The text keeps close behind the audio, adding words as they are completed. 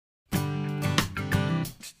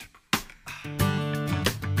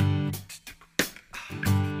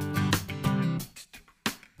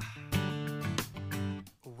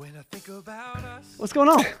What's going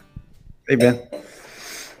on? Hey, Ben.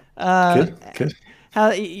 Uh, Good, good.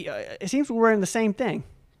 how it seems we're wearing the same thing.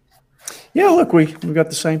 Yeah, look, we got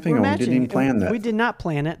the same We're thing on. We didn't matching, even and plan we that. did not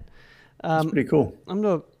plan it. That's pretty cool. I'm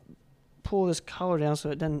gonna pull this collar down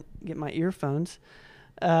so it doesn't get my earphones.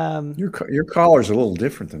 Um, Your collar's a little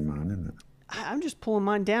different than mine, isn't I'm just pulling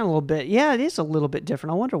mine down a little bit. Yeah, it is a little bit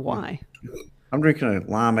different. I wonder it? why. I'm drinking a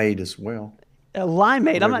limeade as well. A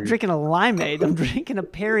limeade. I'm Whatever not you. drinking a limeade. I'm drinking a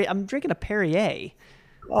Perrier. I'm drinking a Perrier.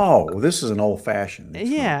 Oh, well, this is an old fashioned. It's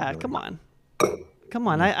not Yeah, come really. on, come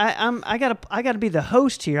on. Yeah. I gotta be the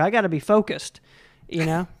host here. I gotta be focused. You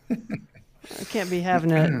know, I can't be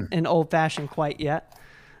having an old fashioned quite yet.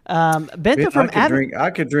 Ben, Bentha I from could Ab- drink. I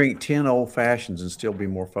could drink 10 old fashions and still be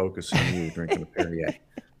more focused than you drinking a Perrier.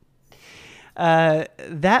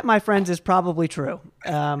 That, my friends, is probably true.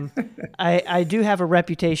 I do have a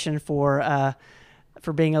reputation for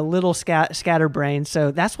being a little scatterbrained,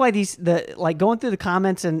 so that's why going through the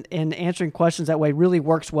comments and answering questions that way really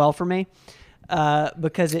works well for me.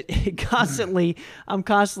 Because it constantly, I'm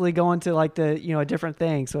constantly going to like a different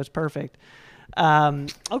thing, so it's perfect.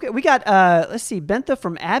 Okay, we got let's see, Bentha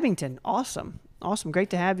from Abington. Awesome, great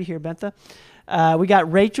to have you here, Bentha. We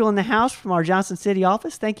got Rachel in the house from our Johnson City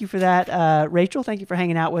office. Thank you for that, Rachel. Thank you for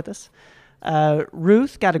hanging out with us.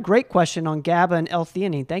 Ruth got a great question on GABA and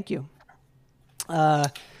L-theanine. Thank you.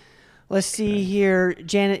 Let's see here.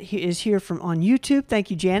 Janet is here on YouTube. Thank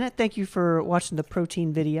you, Janet. Thank you for watching the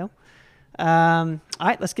protein video. All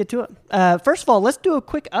right, let's get to it. First of all, let's do a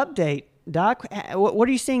quick update. Doc, what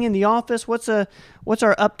are you seeing in the office? What's our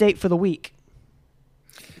update for the week?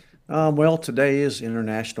 Well, today is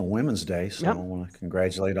International Women's Day, so I Yep. want to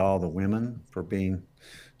congratulate all the women for being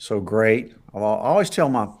so great. I always tell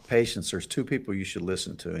my patients there's two people you should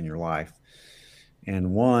listen to in your life,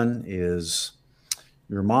 and one is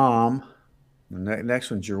your mom, and the next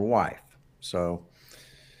one's your wife. So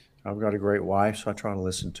I've got a great wife, so I try to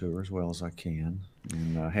listen to her as well as I can,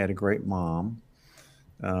 and I had a great mom.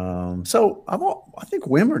 I think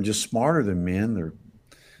women are just smarter than men.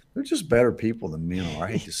 They're just better people than men are.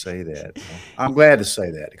 I hate to say that. I'm glad to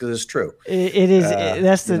say that because it's true. It is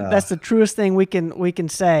that's You know, the truest thing we can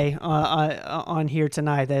say on here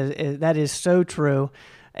tonight. That is so true,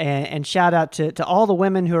 and shout out to all the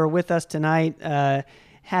women who are with us tonight.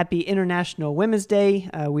 Happy International Women's Day.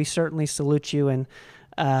 We certainly salute you, and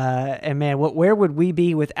man, where would we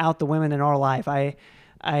be without the women in our life? I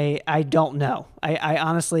don't know. I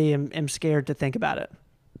honestly am scared to think about it.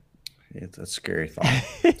 it's a scary thought.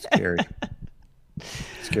 Scary,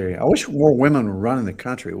 scary. I wish more women were running the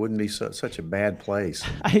country. It wouldn't be such a bad place.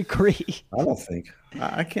 And I agree. I don't think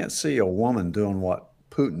I can't see a woman doing what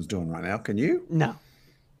Putin's doing right now. Can you? No,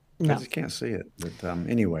 I no. just can't see it. But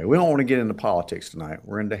anyway, we don't want to get into politics tonight.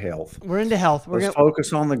 We're into health. We're into health. We're Let's gonna.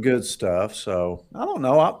 focus on the good stuff. So I don't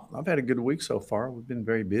know. I've had a good week so far. We've been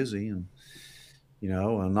very busy, and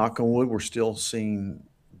knock on wood, we're still seeing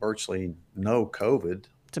virtually no COVID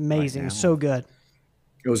It's right amazing. now. So good.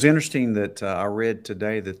 It was interesting that I read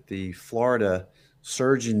today that the Florida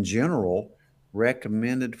Surgeon General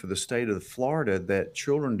recommended for the state of Florida that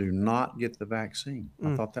children do not get the vaccine. I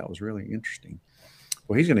Mm. thought that was really interesting.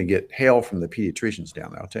 Well, he's going to get hell from the pediatricians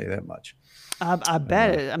down there. I'll tell you that much. I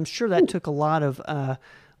bet. I'm sure that took a lot of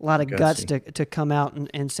guts Gutsy. to come out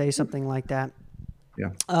and say something like that.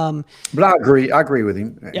 Yeah. Um, But I agree. I agree with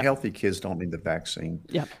him. yeah, Healthy kids don't need the vaccine.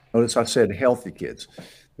 yeah. Notice I said healthy kids.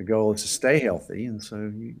 The goal is to stay healthy, and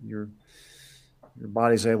so your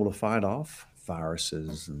body's able to fight off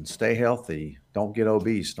viruses and stay healthy. Don't get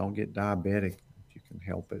obese. Don't get diabetic if you can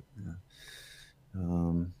help it.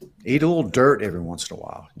 Eat a little dirt every once in a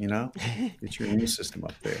while. Get your immune system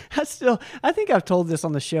up there. I think I've told this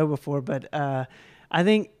on the show before, but I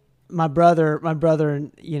think my brother,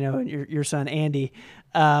 and and your son Andy,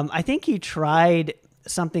 I think he tried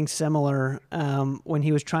something similar when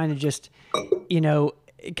he was trying to just, you know,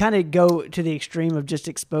 kind of go to the extreme of just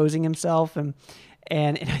exposing himself, and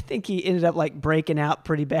I think he ended up like breaking out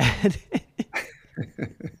pretty bad.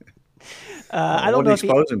 I don't What did know he if he.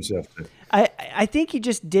 expose himself to? I think he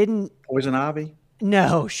just didn't. Poison ivy?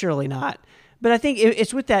 No, surely not. But I think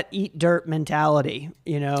it's with that eat dirt mentality,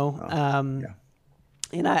 Oh, yeah.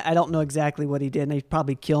 and I don't know exactly what he did, and he'd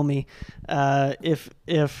probably kill me if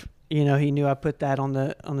he knew I put that on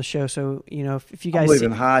the show. So if you I guys believe see,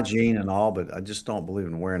 in hygiene and all, but I just don't believe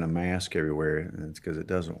in wearing a mask everywhere. And it's because it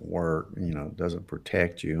doesn't work. It doesn't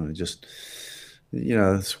protect you, and it just,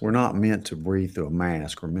 we're not meant to breathe through a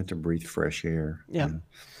mask. We're meant to breathe fresh air. yeah, And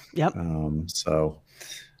yep, so,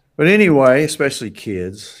 but anyway, especially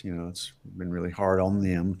kids, it's been really hard on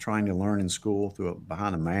them trying to learn in school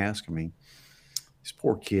behind a mask. I mean, these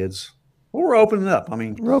poor kids. Well, we're opening up. I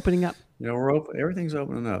mean, We're opening up. we're open. Everything's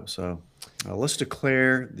opening up. So let's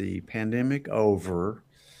declare the pandemic over.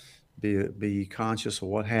 Be conscious of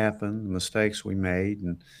what happened, the mistakes we made,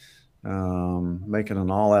 and making an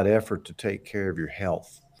all-out effort to take care of your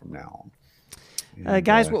health from now on. And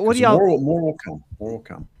Guys, what do because y'all? more will come. More will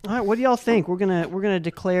come. All right, what do y'all think? We're gonna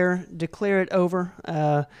declare it over,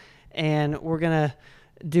 and we're gonna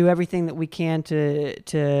do everything that we can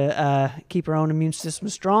to keep our own immune system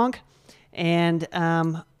strong. And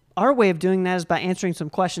our way of doing that is by answering some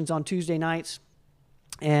questions on Tuesday nights.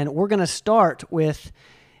 And we're gonna start with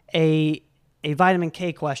a vitamin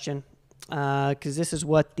K question because this is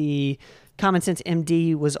what the Common Sense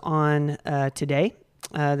MD was on today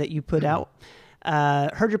that you put out.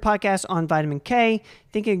 Heard your podcast on vitamin K,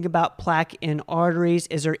 thinking about plaque in arteries.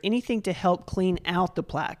 Is there anything to help clean out the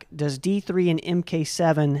plaque? Does D3 and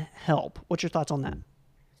MK7 help? What's your thoughts on that?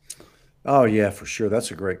 Oh, yeah, for sure.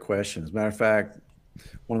 That's a great question. As a matter of fact,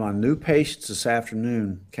 one of my new patients this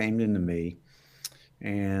afternoon came into me,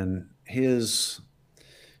 and he was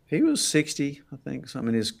 60, I think. I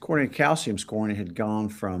mean, his coronary calcium scoring had gone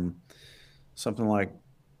from something like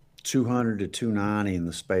 200 to 290 in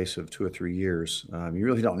the space of 2 or 3 years. You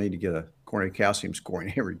really don't need to get a coronary calcium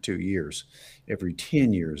scoring every 2 years. Every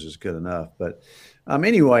 10 years is good enough. But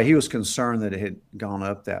anyway, he was concerned that it had gone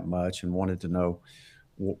up that much and wanted to know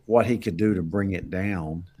what he could do to bring it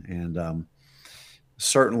down. And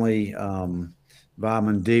certainly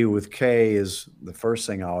vitamin D with K is the first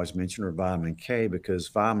thing I always mention, or vitamin K, because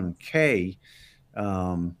vitamin K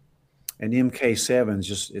and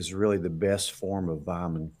MK7 is really the best form of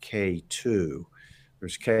vitamin K2.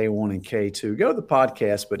 There's K1 and K2. Go to the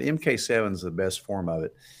podcast, but MK7 is the best form of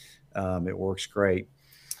it. It works great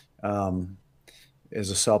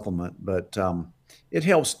as a supplement, but it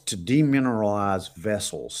helps to demineralize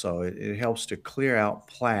vessels. So it helps to clear out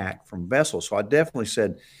plaque from vessels. So I definitely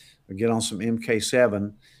said, get on some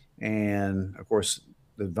MK7. And of course,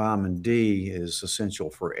 the vitamin D is essential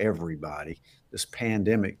for everybody. This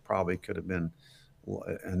pandemic probably could have been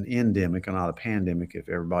an endemic and not a pandemic if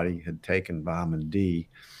everybody had taken vitamin D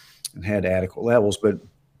and had adequate levels. But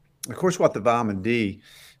of course, what the vitamin D,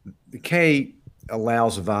 the K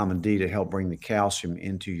allows the vitamin D to help bring the calcium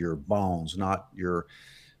into your bones, not your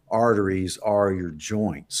arteries or your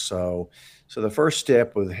joints. So the first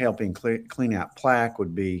step with helping clean out plaque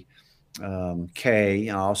would be K.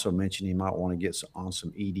 And I also mentioned you might want to get on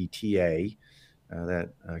some EDTA,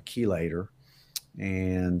 that chelator.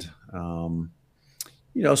 And,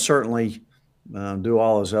 certainly do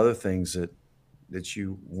all those other things that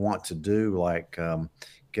you want to do, like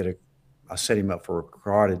I set him up for a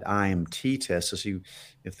carotid IMT test to see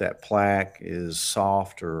if that plaque is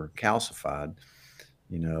soft or calcified,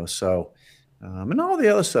 so, and all the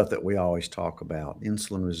other stuff that we always talk about,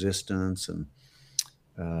 insulin resistance and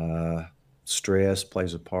stress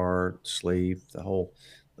plays a part, sleep, the whole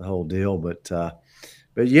deal. But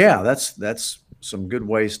yeah, that's some good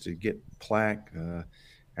ways to get plaque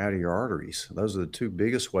out of your arteries. Those are the two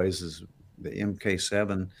biggest ways, is the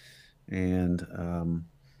MK7 and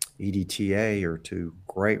EDTA are two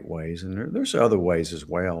great ways. And there's other ways as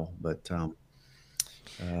well, but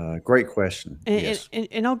great question. Yes.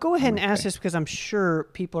 And I'll go ahead and ask this because I'm sure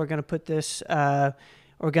people are going to put this or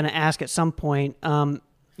going to ask at some point.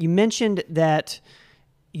 You mentioned that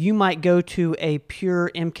you might go to a pure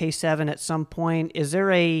MK7 at some point. Is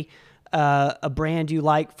there a brand you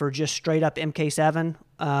like for just straight up MK7?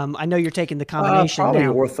 I know you're taking the combination probably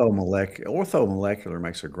now. Orthomolecular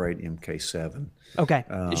makes a great MK7. Okay,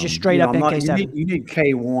 it's just straight up MK7. You need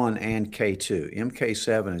K1 and K2.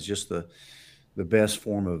 MK7 is just the best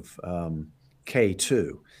form of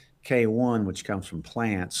K2. K1, which comes from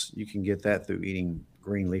plants, you can get that through eating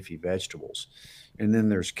green leafy vegetables. And then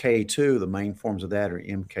there's K2. The main forms of that are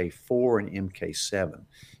MK4 and MK7.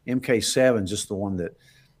 MK7 is just the one that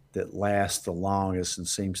lasts the longest and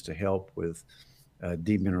seems to help with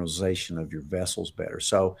demineralization of your vessels better.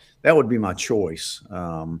 So that would be my choice.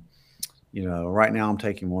 Right now I'm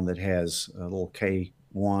taking one that has a little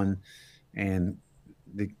K1 and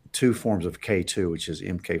the two forms of K2, which is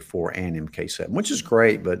MK4 and MK7, which is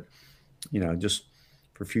great. But, just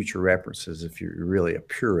for future references, if you're really a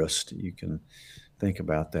purist, you can think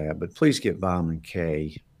about that. But please get vitamin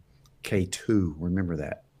K, K2. Remember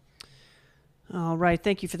that. All right.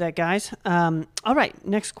 Thank you for that, guys. All right.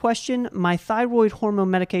 Next question. My thyroid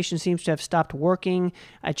hormone medication seems to have stopped working.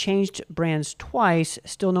 I changed brands twice.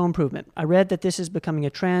 Still no improvement. I read that this is becoming a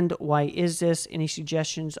trend. Why is this? Any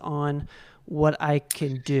suggestions on what I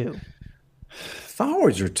can do?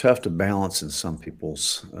 Thyroids are tough to balance in some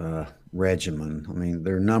people's regimen. I mean,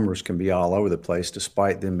 their numbers can be all over the place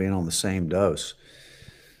despite them being on the same dose.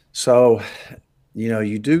 So,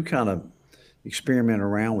 you do kind of experiment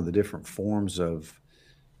around with the different forms of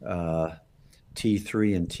uh,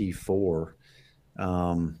 T3 and T4.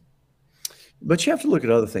 Um, but you have to look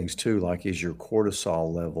at other things too, like is your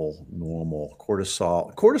cortisol level normal?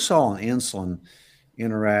 Cortisol and insulin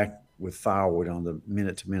interact with thyroid on the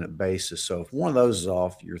minute to minute basis. So if one of those is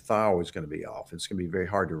off, your thyroid is going to be off. It's going to be very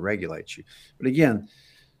hard to regulate you. But again,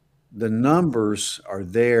 the numbers are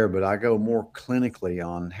there, but I go more clinically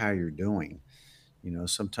on how you're doing.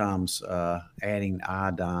 Sometimes adding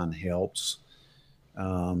iodine helps.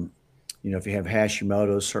 Um, if you have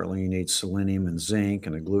Hashimoto's, certainly you need selenium and zinc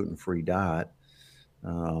and a gluten-free diet,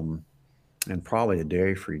 um, and probably a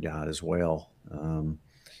dairy-free diet as well.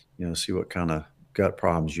 See what kind of gut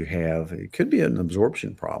problems you have. It could be an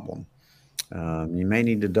absorption problem. You may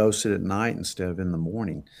need to dose it at night instead of in the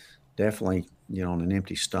morning. Definitely, on an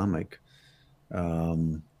empty stomach.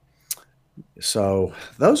 Um, so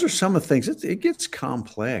those are some of the things. It gets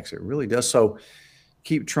complex. It really does. So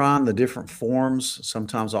keep trying the different forms.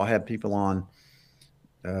 Sometimes I'll have people on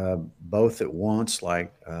both at once.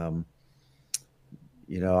 Like, I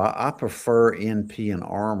prefer NP and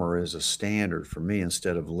Armor as a standard for me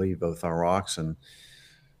instead of levothyroxine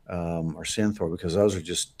or Synthor, because those are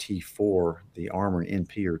just T4. The Armor and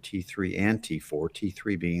NP are T3 and T4,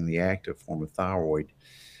 T3 being the active form of thyroid.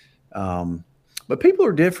 But people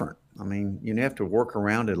are different. I mean, you have to work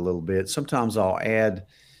around it a little bit. Sometimes I'll add,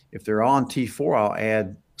 if they're on T4, I'll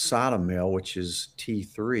add Cytomel, which is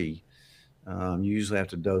T3. You usually have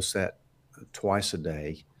to dose that twice a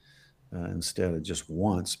day instead of just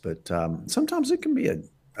once. But sometimes it can be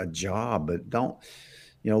a job, but don't,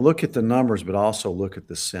 look at the numbers, but also look at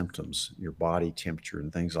the symptoms, your body temperature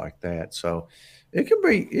and things like that. So it can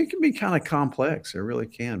be kind of complex. It really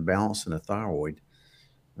can, balancing a thyroid.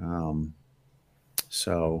 Um,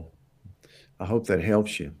 so I hope that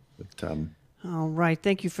helps you. But, All right.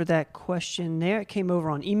 Thank you for that question there. It came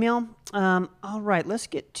over on email. All right. Let's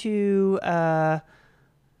get to the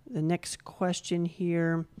next question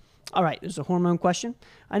here. All right. There's a hormone question.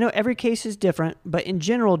 I know every case is different, but in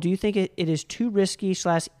general, do you think it is too risky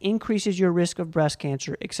 / increases your risk of breast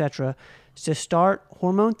cancer, etc., to start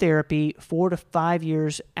hormone therapy 4 to 5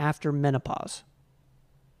 years after menopause?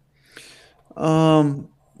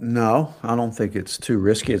 No, I don't think it's too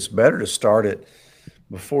risky. It's better to start it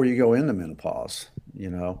before you go into menopause.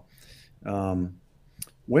 Um,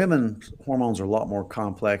 Women's hormones are a lot more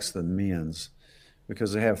complex than men's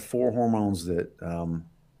because they have four hormones that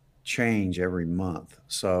change every month.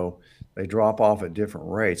 So they drop off at different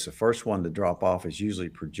rates. The first one to drop off is usually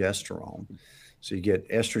progesterone. So you get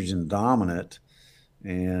estrogen dominant,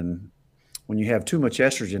 and when you have too much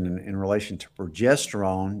estrogen in relation to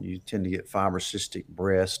progesterone, you tend to get fibrocystic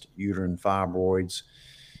breast, uterine fibroids,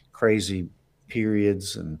 crazy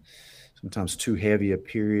periods, and sometimes too heavy of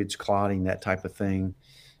periods, clotting, that type of thing.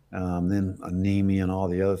 Then anemia and all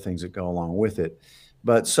the other things that go along with it.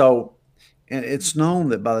 But so, and it's known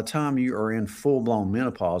that by the time you are in full blown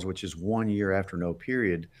menopause, which is 1 year after no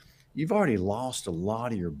period, you've already lost a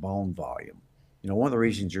lot of your bone volume. One of the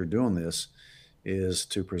reasons you're doing this is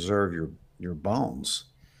to preserve your bones.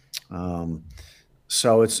 Um,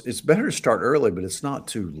 so it's better to start early, but it's not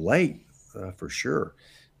too late for sure.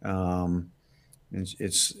 Um,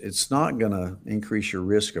 it's not going to increase your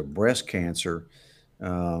risk of breast cancer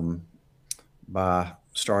um, by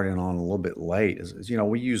starting on a little bit late.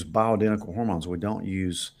 We use bioidentical hormones. We don't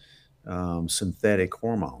use synthetic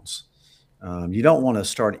hormones. You don't want to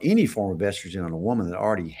start any form of estrogen on a woman that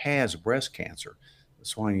already has breast cancer.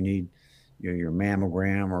 That's why you need your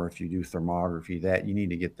mammogram, or if you do thermography, that you need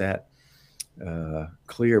to get that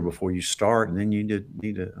clear before you start, and then you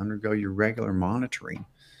need to undergo your regular monitoring.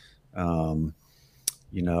 Um,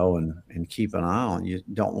 and keep an eye on. You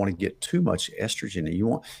don't want to get too much estrogen.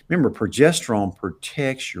 Remember, progesterone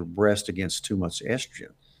protects your breast against too much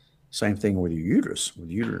estrogen. Same thing with your uterus, with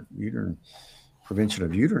uterine prevention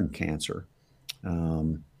of uterine cancer.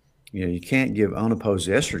 You can't give unopposed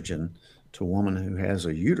estrogen to a woman who has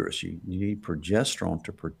a uterus. You need progesterone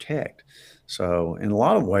to protect. So in a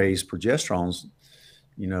lot of ways, progesterone's,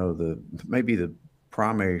 maybe the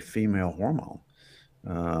primary female hormone.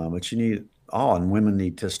 But you need and women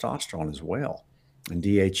need testosterone as well, and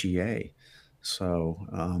DHEA. So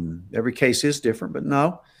every case is different, but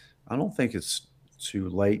no, I don't think it's too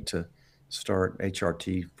late to start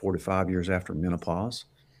HRT 4 to 5 years after menopause.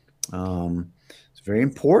 It's very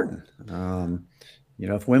important.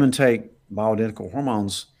 If women take bioidentical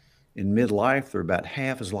hormones, in midlife, they're about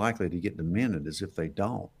half as likely to get demented as if they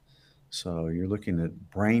don't. So you're looking at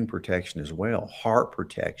brain protection as well, heart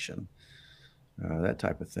protection, that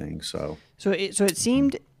type of thing. So it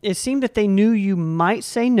seemed that they knew you might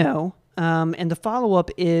say no, and the follow up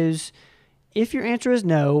is, if your answer is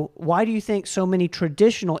no, why do you think so many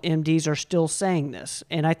traditional MDs are still saying this?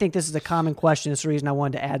 And I think this is a common question. That's the reason I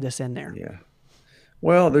wanted to add this in there. Yeah.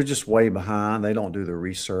 Well, they're just way behind. They don't do the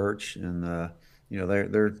research, and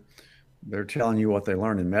they're telling you what they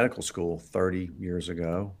learned in medical school 30 years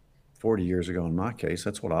ago, 40 years ago in my case.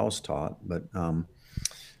 That's what I was taught. But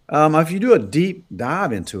if you do a deep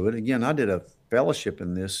dive into it, again, I did a fellowship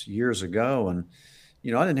in this years ago, and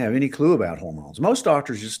I didn't have any clue about hormones. Most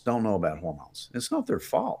doctors just don't know about hormones. It's not their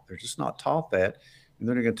fault. They're just not taught that. And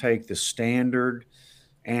they're going to take the standard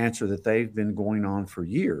answer that they've been going on for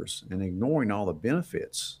years and ignoring all the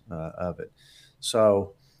benefits of it.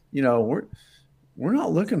 So, we're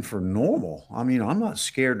not looking for normal. I mean, I'm not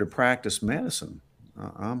scared to practice medicine.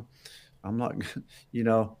 I'm not,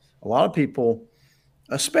 a lot of people,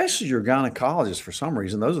 especially your gynecologists, for some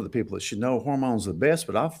reason, those are the people that should know hormones the best.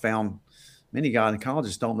 But I've found many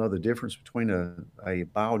gynecologists don't know the difference between a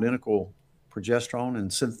bioidentical progesterone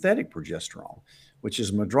and synthetic progesterone, which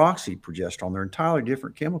is medroxyprogesterone. They're entirely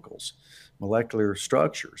different chemicals, molecular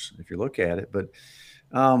structures, if you look at it. But,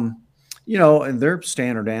 and their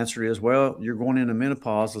standard answer is, well, you're going into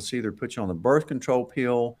menopause. Let's either put you on the birth control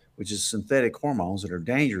pill, which is synthetic hormones that are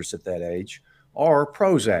dangerous at that age, or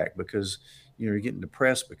Prozac, because you're getting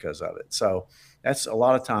depressed because of it. So that's a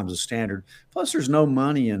lot of times the standard. Plus, there's no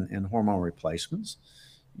money in hormone replacements.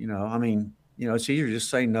 It's easier to just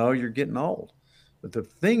say, no, you're getting old. But the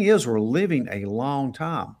thing is, we're living a long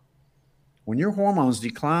time. When your hormones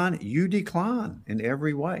decline, you decline in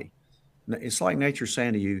every way. It's like nature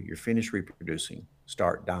saying to you, you're finished reproducing,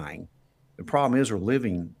 start dying. The problem is we're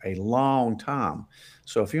living a long time.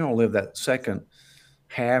 So if you don't live that second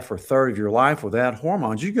half or third of your life without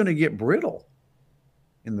hormones, you're going to get brittle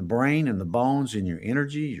in the brain and the bones, in your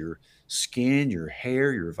energy, your skin, your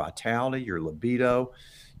hair, your vitality, your libido.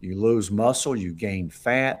 You lose muscle, you gain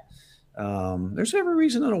fat. There's every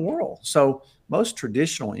reason in the world. So most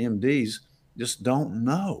traditional MDs just don't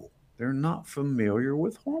know. They're not familiar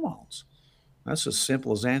with hormones. That's as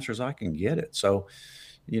simple as answer as I can get it. So,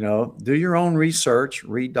 do your own research.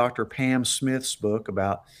 Read Dr. Pam Smith's book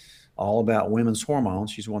all about women's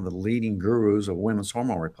hormones. She's one of the leading gurus of women's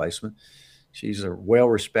hormone replacement. She's a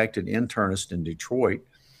well-respected internist in Detroit,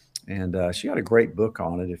 and she got a great book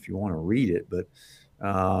on it if you want to read it. But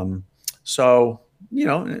it's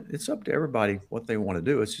up to everybody what they want to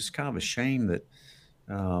do. It's just kind of a shame that,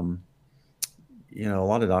 a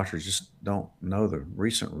lot of doctors just don't know the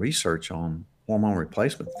recent research on hormone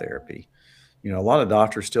replacement therapy. A lot of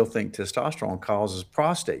doctors still think testosterone causes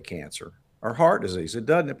prostate cancer or heart disease. It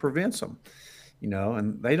doesn't. It prevents them,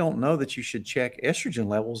 and they don't know that you should check estrogen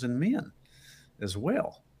levels in men as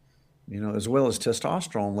well, as well as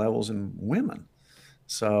testosterone levels in women.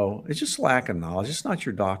 So it's just lack of knowledge. It's not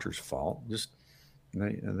your doctor's fault. Just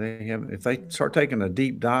they have, if they start taking a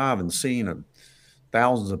deep dive and seeing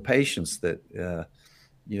thousands of patients that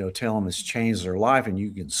tell them it's changed their life, and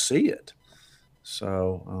you can see it.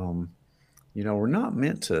 So we're not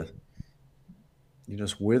meant to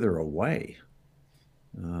just wither away.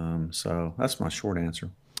 So that's my short answer.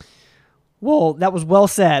 Well, that was well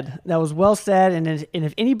said. That was well said. And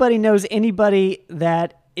if anybody knows anybody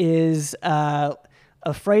that is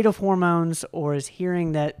afraid of hormones or is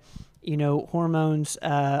hearing that, hormones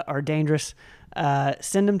are dangerous,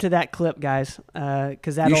 send them to that clip, guys.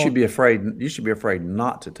 Because you should be afraid. You should be afraid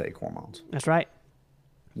not to take hormones. That's right.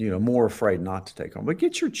 More afraid not to take hormones. But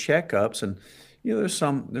get your checkups, and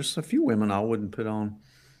there's a few women I wouldn't put on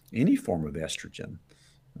any form of estrogen.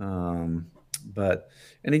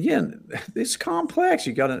 And again, it's complex.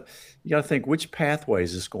 You got to think, which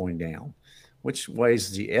pathways is going down, which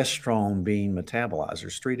ways is the estrone being metabolized.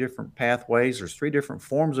 There's 3 different pathways. There's 3 different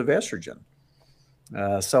forms of estrogen.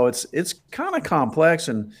 So it's kind of complex,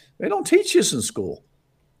 and they don't teach this in school.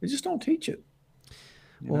 They just don't teach it.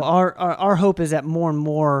 Well, our hope is that more and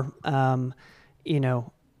more,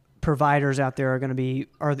 providers out there are going to be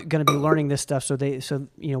learning this stuff, so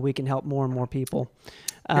we can help more and more people.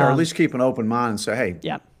 Or at least keep an open mind and say, hey,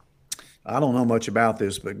 yeah, I don't know much about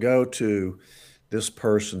this, but go to this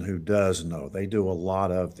person who does know. They do a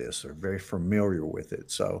lot of this. They're very familiar with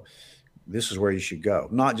it. So this is where you should go.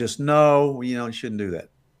 Not just you shouldn't do that.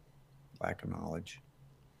 Lack of knowledge.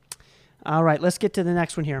 All right, let's get to the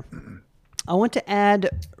next one here. I want to add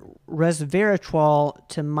resveratrol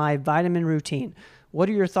to my vitamin routine. What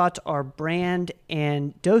are your thoughts are brand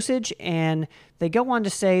and dosage? And they go on to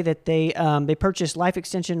say that they purchased Life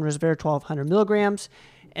Extension Resveratrol 100 milligrams,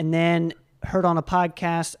 and then heard on a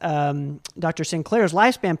podcast, Dr. Sinclair's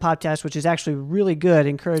Lifespan podcast, which is actually really good.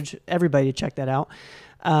 Encourage everybody to check that out.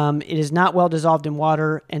 It is not well dissolved in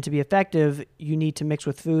water, and to be effective, you need to mix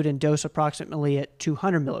with food and dose approximately at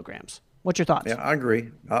 200 milligrams. What's your thoughts? Yeah, I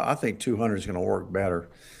agree. I think 200 is going to work better.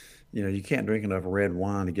 You can't drink enough red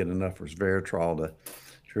wine to get enough resveratrol to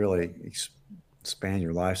really expand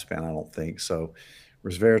your lifespan, I don't think. So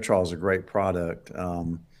resveratrol is a great product.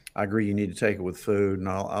 I agree you need to take it with food. And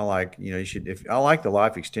I like, I like the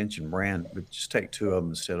Life Extension brand, but just take 2 of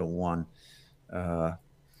them instead of 1.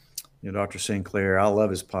 Dr. Sinclair, I love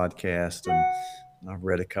his podcast, and I've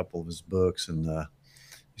read a couple of his books, and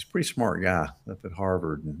he's a pretty smart guy up at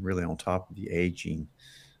Harvard and really on top of the aging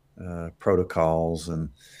protocols. And,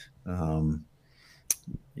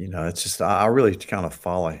 it's just, I really kind of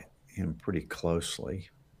follow him pretty closely.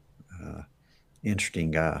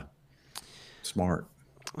 Interesting guy, smart.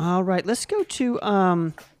 All right, let's go to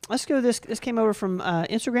this came over from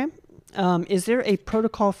Instagram. Is there a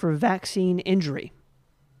protocol for vaccine injury?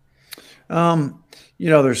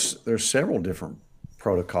 There's several different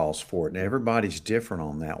protocols for it, and everybody's different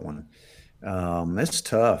on that one. It's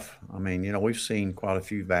tough. I mean, we've seen quite a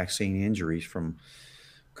few vaccine injuries, from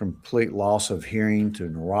complete loss of hearing to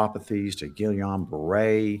neuropathies to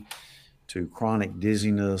Guillain-Barré to chronic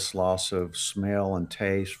dizziness, loss of smell and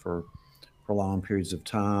taste for prolonged periods of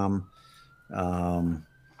time, a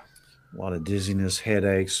lot of dizziness,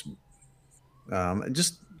 headaches.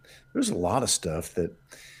 There's a lot of stuff that.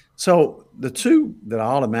 So the 2 that I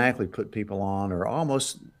automatically put people on are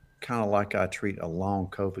almost kind of like I treat a long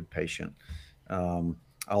COVID patient.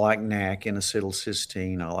 I like NAC,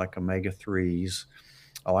 N-acetylcysteine. I like omega-3s.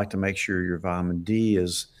 I like to make sure your vitamin D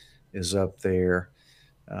is up there.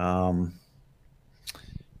 And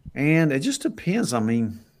it just depends. I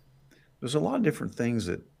mean, there's a lot of different things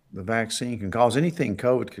that the vaccine can cause. Anything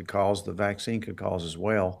COVID could cause, the vaccine could cause as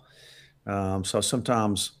well. So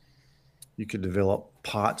sometimes you could develop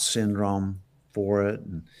POTS syndrome for it.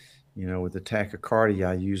 And, with the tachycardia,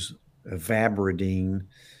 I use ivabradine.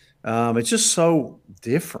 It's just so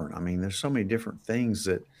different. I mean, there's so many different things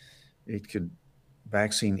that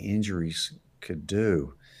vaccine injuries could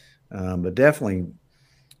do. But definitely,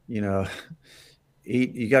 you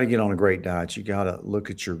got to get on a great diet. You got to look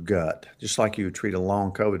at your gut, just like you would treat a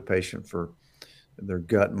long COVID patient for their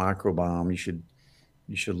gut microbiome.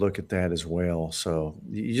 You should look at that as well. So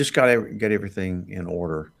you just got to get everything in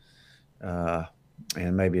order,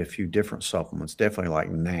 and maybe a few different supplements. Definitely like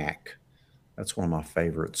NAC. That's one of my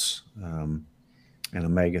favorites, and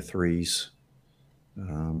omega-3s.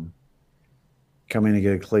 Come in and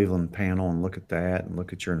get a Cleveland panel and look at that, and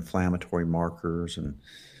look at your inflammatory markers. And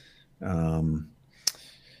I've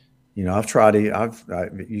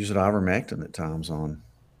used ivermectin at times on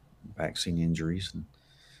vaccine injuries, and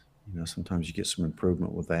sometimes you get some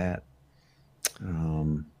improvement with that.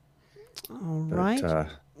 All right.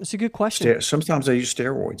 That's a good question. Sometimes I use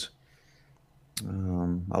steroids.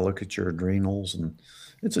 I look at your adrenals, and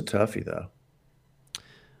it's a toughie, though.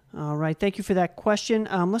 All right. Thank you for that question.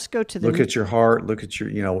 Let's go to look at your heart. Look at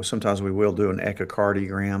your, sometimes we will do an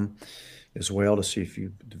echocardiogram as well to see if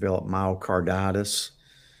you develop myocarditis.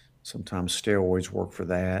 Sometimes steroids work for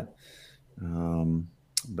that.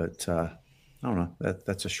 But I don't know.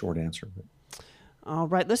 That's a short answer. But. All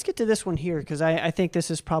right. Let's get to this one here, because I think this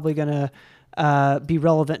is probably going to be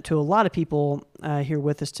relevant to a lot of people here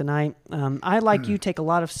with us tonight. I, like you, take a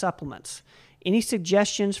lot of supplements. Any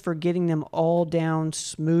suggestions for getting them all down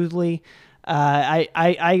smoothly?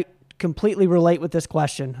 I completely relate with this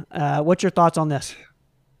question. What's your thoughts on this?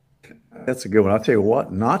 That's a good one. I'll tell you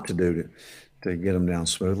what not to do to get them down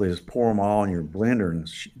smoothly is pour them all in your blender and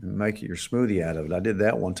make your smoothie out of it. I did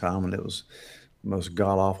that one time, and it was the most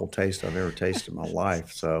god-awful taste I've ever tasted in my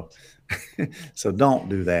life. So don't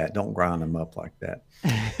do that. Don't grind them up like that.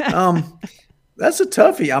 That's a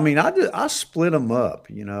toughie. I mean, I split them up,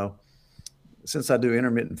 Since I do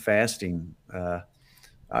intermittent fasting,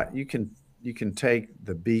 you can take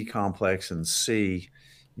the B complex and C,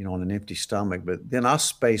 on an empty stomach, but then I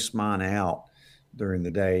space mine out during the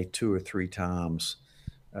day 2 or 3 times.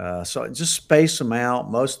 So just space them out.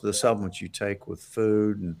 Most of the supplements you take with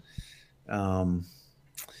food, and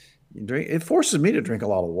it forces me to drink a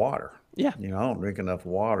lot of water. Yeah. I don't drink enough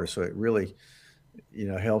water, so it really,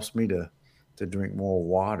 helps me to drink more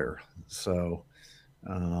water. So,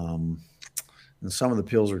 and some of the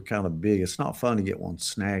pills are kind of big. It's not fun to get one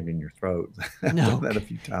snagged in your throat. I've done that a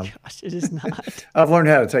few times. Gosh, it is not. I've learned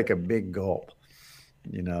how to take a big gulp,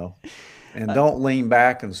 And don't lean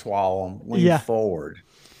back and swallow them. Lean Yeah. forward,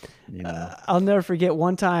 you know. I'll never forget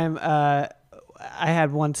one time I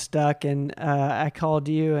had one stuck, and I called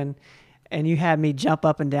you, and you had me jump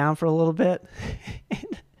up and down for a little bit.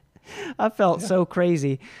 I felt Yeah. so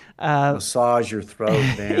crazy. Uh, Massage your throat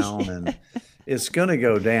down, and it's going to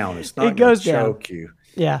go down. It's it not going to goes down. choke you,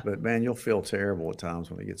 Yeah. but man, you'll feel terrible at times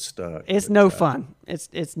when it gets stuck. It's But no fun.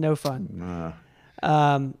 It's no fun. uh,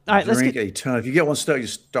 All right, let's drink get a ton. If you get one stuck,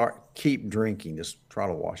 just keep drinking. Just try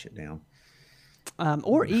to wash it down.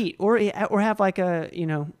 or eat or have like a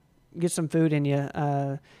get some food in you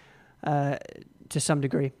to some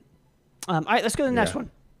degree. All right, let's go to the next Yeah.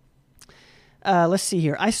 one. Let's see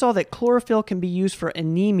here. I saw that chlorophyll can be used for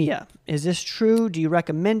anemia. Is this true? Do you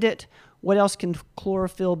recommend it? What else can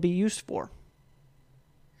chlorophyll be used for?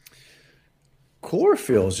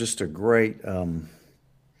 Chlorophyll is just a great.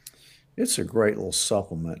 It's a great little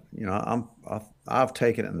supplement. You know, I've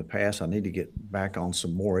taken it in the past. I need to get back on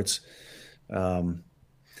some more. Um,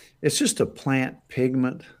 it's just a plant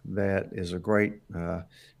pigment that is a great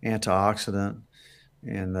antioxidant,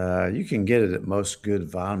 and you can get it at most good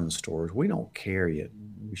vitamin stores. We don't carry it.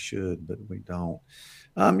 We should, but we don't.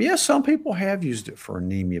 Yes, some people have used it for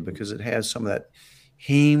anemia because it has some of that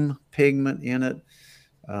heme pigment in it.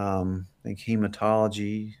 I think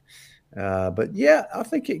hematology. But yeah, I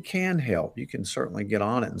think it can help. You can certainly get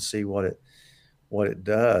on it and see what it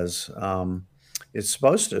does. It's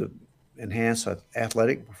supposed to enhance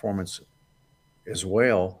athletic performance as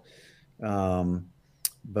well. Um,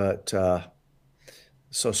 but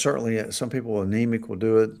so certainly, some people anemic will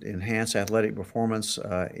do it. Enhance athletic performance,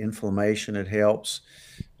 inflammation. It helps.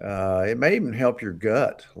 It may even help your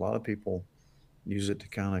gut. A lot of people use it to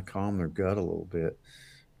kind of calm their gut a little bit.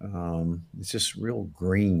 It's just real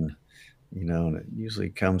green, and it usually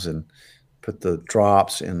comes in. Put the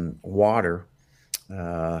drops in water.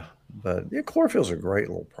 Uh, but yeah, chlorophyll's a great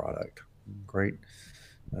little product. Great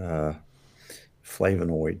uh,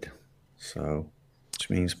 flavonoid. So, which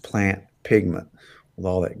means plant pigment with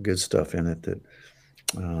all that good stuff in it that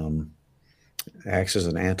um, acts as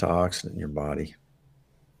an antioxidant in your body.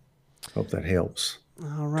 Hope that helps.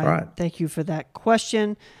 All right. Try it. Thank you for that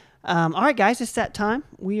question. All right, guys, it's that time.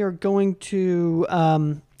 We are going to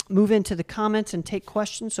move into the comments and take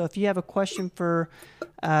questions. So if you have a question for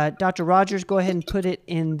Dr. Rogers, go ahead and put it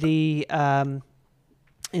in the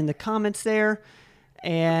comments there.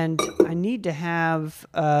 And I need to have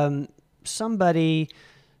someone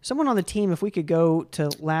on the team, if we could go to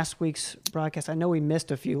last week's broadcast. I know we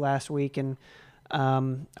missed a few last week, and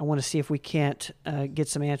I want to see if we can't get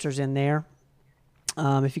some answers in there.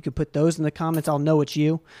 If you could put those in the comments, I'll know it's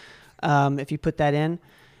you if you put that in.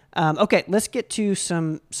 Okay, let's get to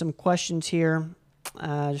some questions here.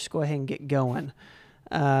 Just go ahead and get going.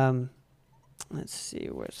 Let's see,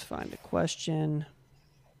 let's find a question.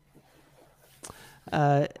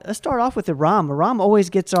 Let's start off with Aram. Aram always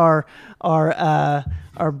gets our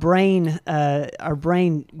brain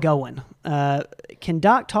going. Can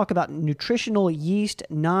Doc talk about nutritional yeast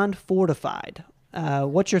non-fortified?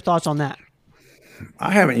 What's your thoughts on that?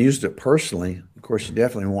 I haven't used it personally. Of course, you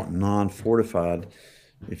definitely want non-fortified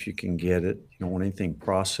if you can get it. You don't want anything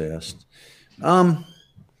processed. Um,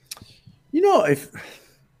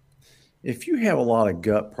 if you have a lot of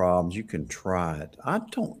gut problems, you can try it. I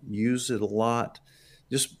don't use it a lot,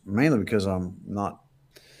 just mainly because I'm not,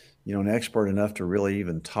 an expert enough to really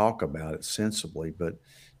even talk about it sensibly. But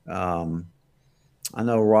um, I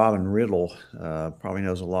know Robin Riddle probably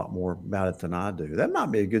knows a lot more about it than I do. That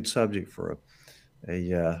might be a good subject for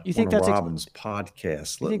You one think of that's Robin's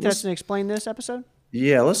podcasts. you think that's an Explain This episode?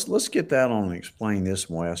 Yeah, let's get that on and explain this.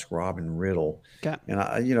 And we'll ask Robin Riddle. Okay.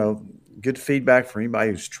 And good feedback for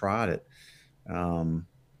anybody who's tried it. Um,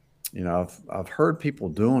 I've heard people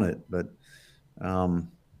doing it, but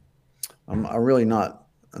I'm really not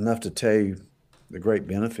enough to tell you the great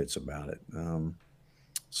benefits about it.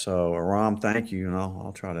 So Aram, thank you, and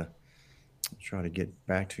I'll try to get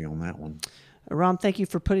back to you on that one. Aram, thank you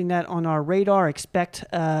for putting that on our radar. Expect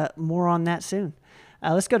more on that soon.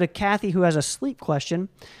 Let's go to Kathy, who has a sleep question.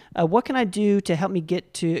 What can I do to help me go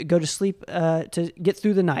to sleep to get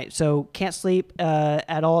through the night? So can't sleep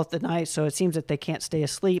at all at the night. So it seems that they can't stay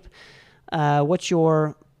asleep. What's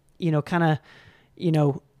your, 2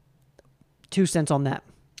 cents on that?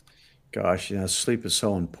 Gosh, sleep is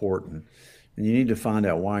so important, and you need to find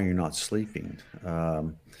out why you're not sleeping.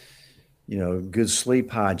 Good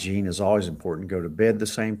sleep hygiene is always important. Go to bed the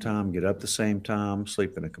same time, get up the same time,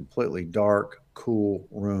 sleep in a completely dark, cool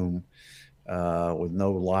room with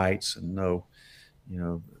no lights and no,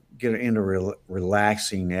 get into a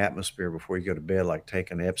relaxing atmosphere before you go to bed, like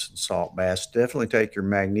take an Epsom salt bath. Definitely take your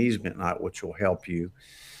magnesium at night, which will help you.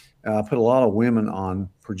 I put a lot of women on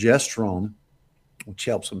progesterone, which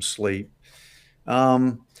helps them sleep.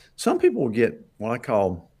 Um, some people get what I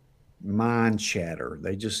call mind chatter.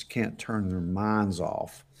 They just can't turn their minds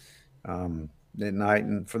off um, at night.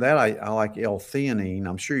 And for that, I like L-theanine.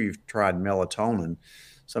 I'm sure you've tried melatonin.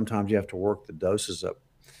 Sometimes you have to work the doses up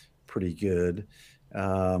pretty good.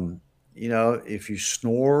 Um, if you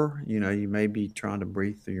snore, you may be trying to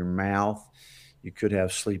breathe through your mouth. You could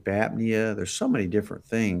have sleep apnea. There's so many different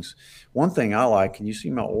things. One thing I like, can you see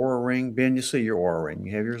my Aura ring? Ben, you see your Aura ring.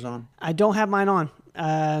 You have yours on? I don't have mine on.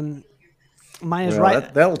 Mine is Well,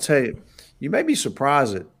 right. that'll tell you. You may be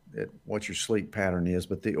surprised at what your sleep pattern is,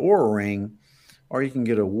 but the Aura ring, or you can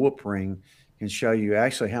get a Whoop ring, can show you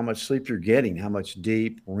actually how much sleep you're getting, how much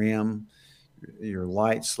deep REM, your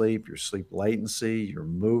light sleep, your sleep latency, your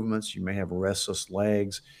movements. You may have restless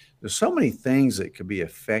legs. There's so many things that could be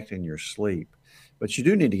affecting your sleep, but you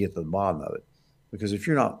do need to get to the bottom of it, because if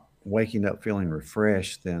you're not waking up feeling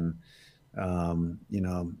refreshed, then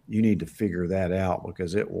you need to figure that out,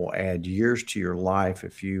 because it will add years to your life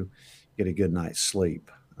if you get a good night's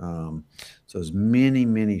sleep. So there's many,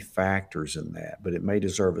 many factors in that, but it may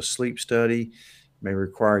deserve a sleep study, may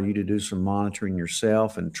require you to do some monitoring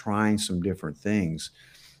yourself and trying some different things.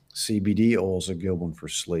 CBD oil is a good one for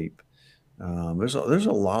sleep. There's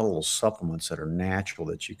a lot of little supplements that are natural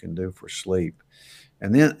that you can do for sleep.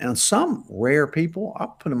 And then, and some rare people, I'll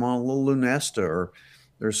put them on a little Lunesta, or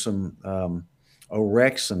there's some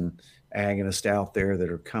orexin agonists out there that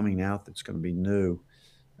are coming out that's going to be new,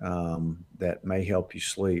 that may help you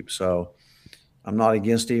sleep. So I'm not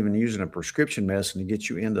against even using a prescription medicine to get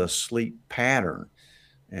you into a sleep pattern.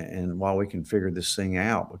 And while we can figure this thing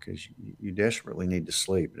out, because you desperately need to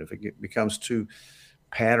sleep. And if becomes too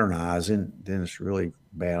patternizing, then it's really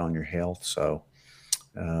bad on your health. So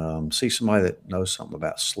see somebody that knows something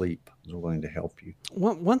about sleep is willing to help you.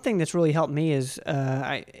 One thing that's really helped me is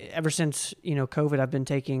ever since COVID, I've been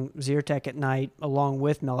taking Zyrtec at night along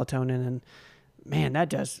with melatonin, and man, that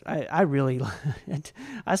does I really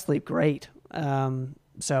I sleep great.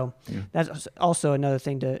 So Yeah. that's also another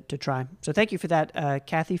thing to try. So thank you for that,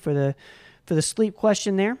 Kathy, for the sleep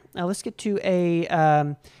question there. Now let's get to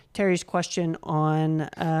Terry's question on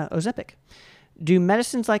Ozempic. Do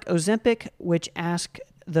medicines like Ozempic, which ask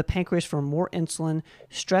the pancreas for more insulin,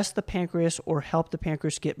 stress the pancreas or help the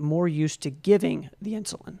pancreas get more used to giving the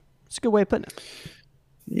insulin? It's a good way of putting it.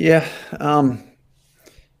 Yeah.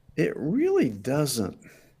 It really doesn't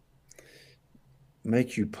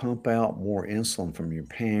make you pump out more insulin from your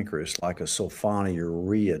pancreas like a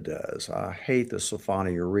sulfonylurea does. I hate the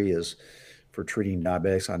sulfonylureas for treating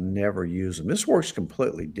diabetics. I never use them. This works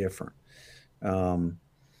completely different. Um,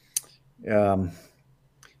 um,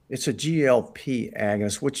 it's a GLP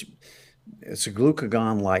agonist, which it's a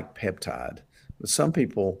glucagon-like peptide. But some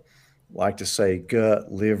people like to say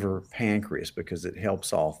gut, liver, pancreas, because it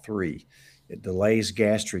helps all three. It delays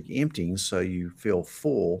gastric emptying, so you feel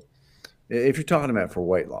full. If you're talking about for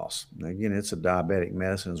weight loss, again, it's a diabetic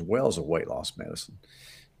medicine as well as a weight loss medicine.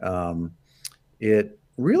 Um, it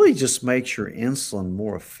really just makes your insulin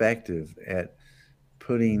more effective at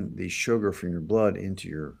putting the sugar from your blood into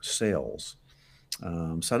your cells.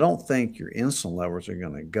 So I don't think your insulin levels are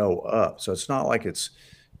going to go up. So it's not like it's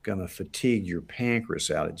going to fatigue your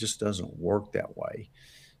pancreas out. It just doesn't work that way.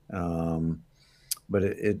 Um, but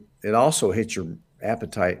it also hits your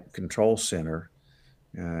appetite control center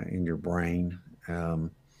in your brain,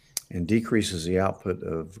 and decreases the output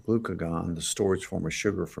of glucagon, the storage form of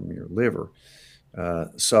sugar from your liver.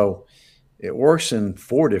 So it works in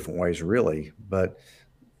 4 different ways, really. But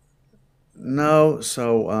no,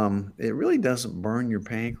 so it really doesn't burn your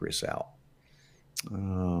pancreas out.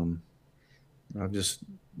 Um, I just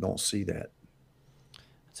don't see that.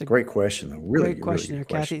 It's a Great question, though. Really, great really question there, good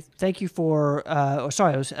question. Kathy. Thank you for,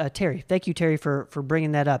 sorry, it was Terry. Thank you, Terry, for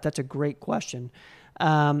bringing that up. That's a great question.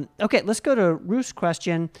 Okay, let's go to Ruth's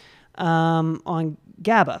question on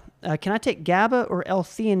GABA. Can I take GABA or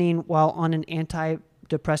L-theanine while on an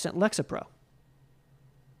antidepressant Lexapro?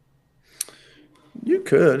 You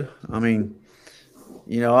could. I mean,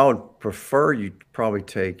 I would prefer you probably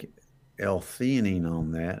take L-theanine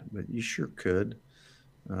on that, but you sure could.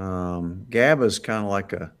 GABA is kind of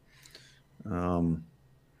like a um,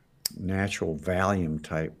 natural Valium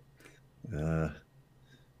type uh,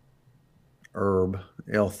 herb.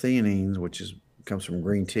 L-theanine, which comes from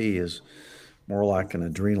green tea, is more like an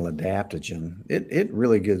adrenal adaptogen. It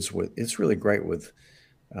really gets with. It's really great with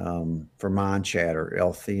for mind chatter.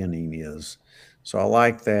 L-theanine is. So I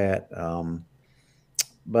like that.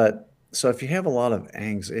 But so if you have a lot of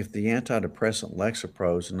anxiety, if the antidepressant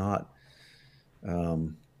Lexapro is not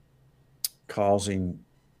um, causing,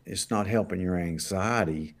 it's not helping your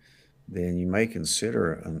anxiety, then you may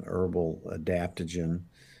consider an herbal adaptogen.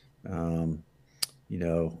 Um,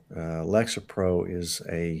 Lexapro is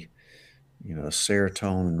a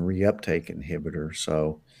serotonin reuptake inhibitor.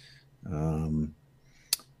 So, um,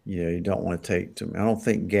 you don't want to take. I don't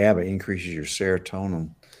think GABA increases your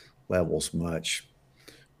serotonin levels much.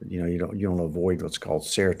 You don't avoid what's called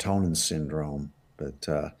serotonin syndrome, but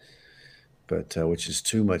which is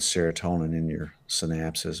too much serotonin in your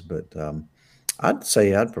synapses. But I'd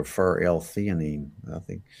say I'd prefer L-theanine. I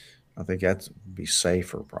think that'd be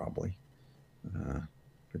safer probably. Uh,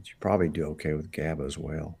 but you probably do okay with GABA as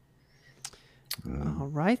well. All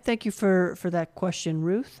right. Thank you for that question,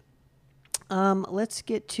 Ruth. Let's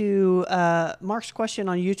get to Mark's question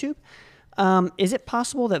on YouTube. Is it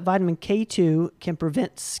possible that vitamin K2 can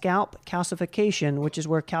prevent scalp calcification, which is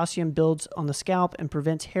where calcium builds on the scalp and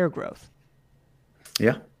prevents hair growth?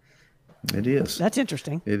 Yeah, it is. That's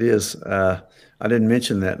interesting. It is. I didn't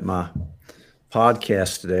mention that in my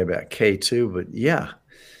podcast today about K2, but yeah,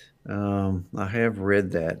 I have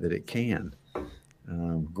read that it can.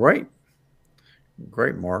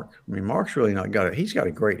 Great, Mark. I mean, Mark's really not got it. He's got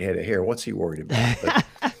a great head of hair. What's he worried about? But,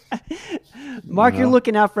 Mark, you're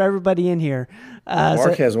looking out for everybody in here.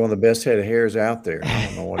 Mark has one of the best head of hairs out there. I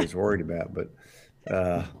don't know what he's worried about, but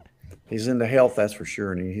he's into health, that's for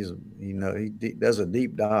sure, and he does a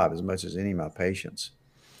deep dive as much as any of my patients.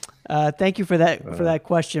 Thank you for that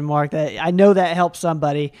question, Mark. I know that helps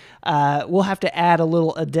somebody. We'll have to add a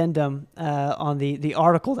little addendum on the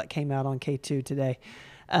article that came out on K2 today.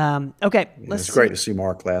 Okay, it's great to see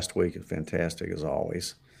Mark last week. It's fantastic as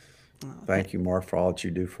always. Thank you, Mark, for all that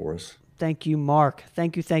you do for us. Thank you, Mark.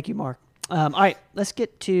 Thank you, Mark. All right, let's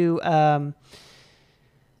get to a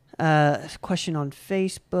question on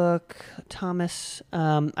Facebook. Thomas,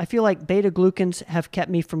 I feel like beta glucans have kept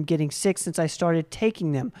me from getting sick since I started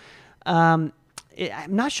taking them. I'm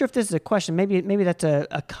not sure if this is a question. Maybe that's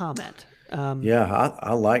a comment. Yeah,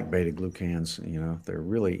 I like beta glucans. They're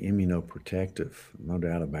really immunoprotective, no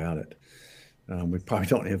doubt about it. We probably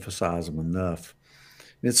don't emphasize them enough.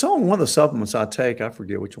 It's on one of the supplements I take. I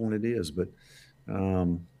forget which one it is, but yeah,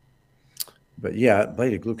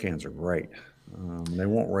 beta glucans are great. They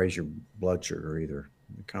won't raise your blood sugar either.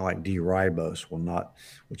 Kind of like D-ribose will not,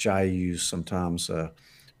 which I use sometimes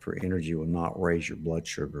for energy, will not raise your blood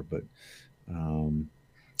sugar. But some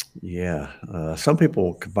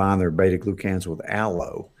people combine their beta glucans with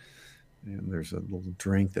aloe. And there's a little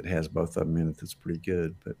drink that has both of them in it that's pretty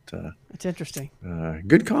good. But it's interesting.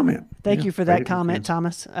 Good comment. Thank you for that comment,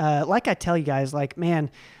 Thomas. Like I tell you guys,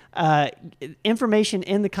 information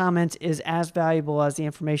in the comments is as valuable as the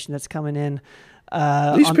information that's coming in.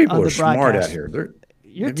 These people are smart out here.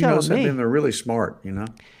 You're telling me they're really smart.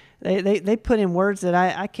 They put in words that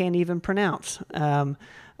I can't even pronounce.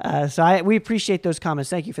 We appreciate those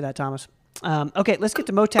comments. Thank you for that, Thomas. Okay, let's get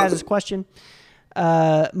to Motaz's question.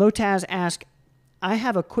 Motaz asked, I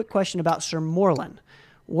have a quick question about Sermorelin.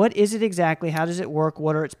 What is it exactly? How does it work?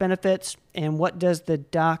 What are its benefits? And what does the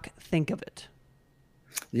doc think of it?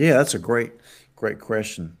 Yeah, that's a great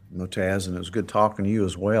question, Motaz, and it was good talking to you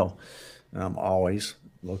as well. Always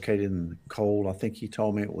located in the cold. I think he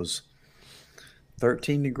told me it was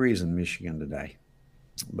 13 degrees in Michigan today.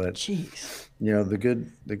 But jeez,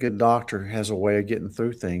 the good doctor has a way of getting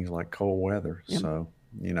through things like cold weather. Yep. So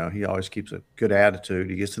he always keeps a good attitude.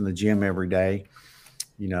 He gets in the gym every day.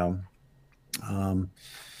 I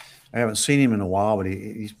haven't seen him in a while, but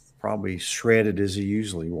he's probably shredded as he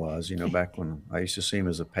usually was. Back when I used to see him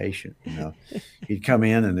as a patient. He'd come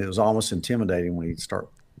in and it was almost intimidating when he'd start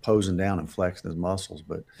posing down and flexing his muscles.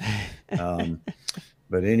 But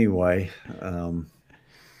anyway.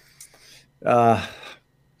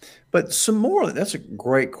 But Sermorelin, that's a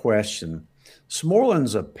great question.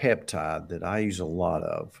 Sermorelin's a peptide that I use a lot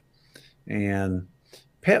of. And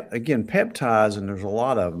peptides, and there's a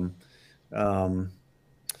lot of them,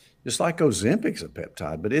 just like Ozempic's a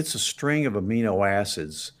peptide, but it's a string of amino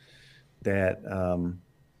acids that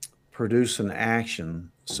produce an action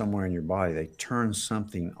somewhere in your body. They turn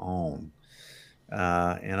something on.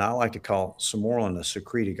 And I like to call Sermorelin a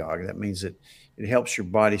secretagogue. That means that it helps your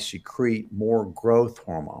body secrete more growth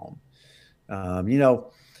hormone.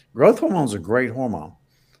 Growth hormone is a great hormone,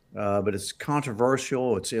 but it's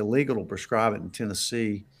controversial. It's illegal to prescribe it in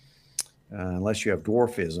Tennessee unless you have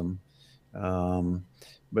dwarfism.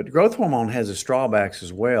 But growth hormone has its drawbacks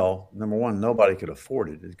as well. Number one, nobody could afford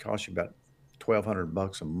it. It costs you about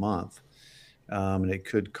 $1,200 a month, and it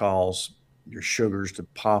could cause your sugars to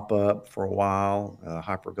pop up for a while.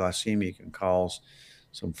 Hyperglycemia can cause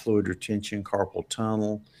some fluid retention, carpal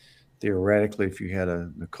tunnel. Theoretically, if you had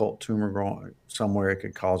an occult tumor growing somewhere, it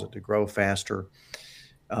could cause it to grow faster.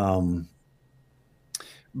 Um,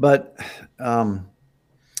 but um,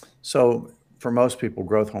 so for most people,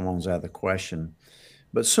 growth hormone's out of the question.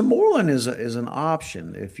 But Sermorelin is an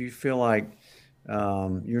option if you feel like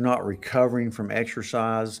you're not recovering from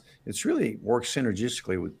exercise. It's really works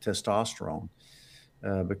synergistically with testosterone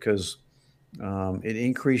because it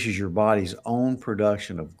increases your body's own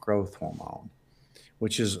production of growth hormone,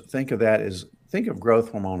 which is think of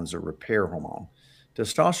growth hormone as a repair hormone.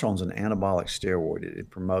 Testosterone is an anabolic steroid. It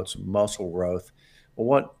promotes muscle growth. Well,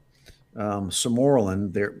 what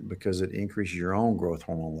Sermorelin there because it increases your own growth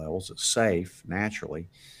hormone levels. It's safe naturally.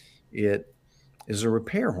 It is a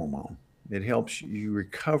repair hormone. It helps you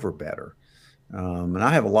recover better. And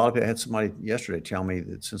I have a lot of I had somebody yesterday tell me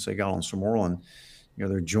that since they got on Sermorelin,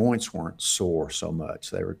 their joints weren't sore so much.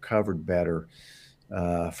 They recovered better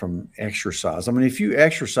from exercise. I mean, if you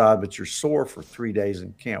exercise but you're sore for 3 days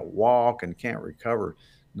and can't walk and can't recover,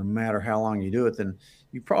 no matter how long you do it, then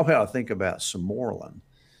you probably ought to think about Sermorelin.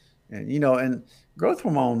 And growth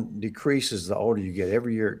hormone decreases the older you get.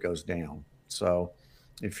 Every year it goes down. So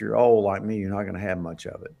if you're old like me, you're not going to have much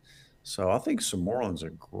of it. So I think Sermorelin's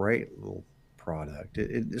a great little product.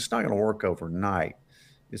 It's not going to work overnight.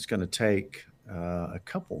 It's going to take a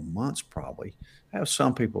couple of months probably. I have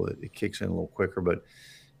some people that it kicks in a little quicker, but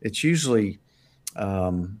it's usually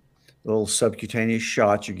little subcutaneous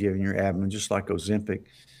shots you give in your abdomen, just like Ozempic,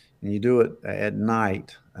 and you do it at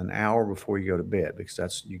night, an hour before you go to bed,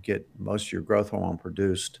 because you get most of your growth hormone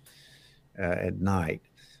produced at night.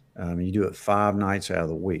 You do it 5 nights out of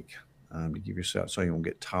the week to give yourself so you won't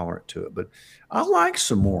get tolerant to it. But I like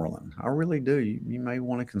Sermorelin. I really do. You may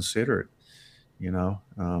want to consider it. You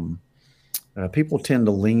know, people tend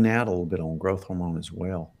to lean out a little bit on growth hormone as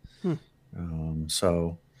well. Hmm.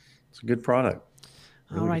 So it's a good product.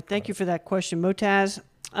 All right. Thank you for that question, Motaz.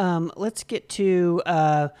 Let's get to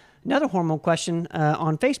another hormone question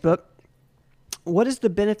on Facebook. What is the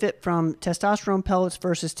benefit from testosterone pellets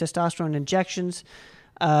versus testosterone injections?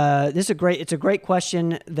 It's a great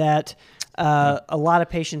question that a lot of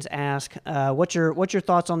patients ask. What's your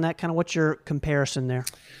thoughts on that? Kind of what's your comparison there?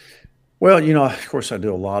 Well, of course, I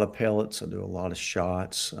do a lot of pellets. I do a lot of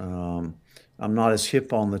shots. I'm not as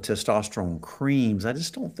hip on the testosterone creams. I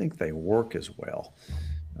just don't think they work as well.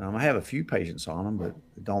 I have a few patients on them, but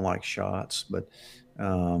don't like shots. But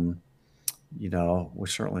we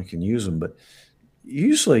certainly can use them. But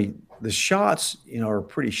usually the shots, are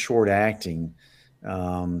pretty short acting.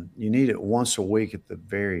 You need it once a week at the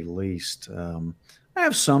very least. I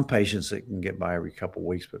have some patients that can get by every couple of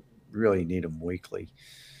weeks, but really need them weekly.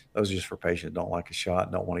 Those are just for patients that don't like a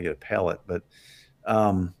shot, don't want to get a pellet. But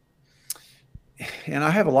and I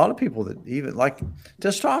have a lot of people that even like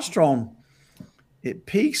testosterone. It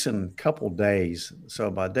peaks in a couple of days.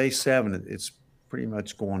 So by day 7, it's pretty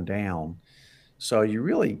much going down. So you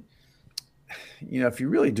really, if you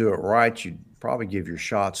really do it right, you'd probably give your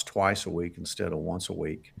shots twice a week instead of once a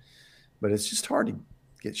week. But it's just hard to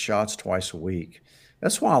get shots twice a week.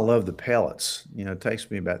 That's why I love the pellets. It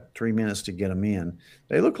takes me about 3 minutes to get them in.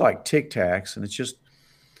 They look like Tic Tacs, and it's just,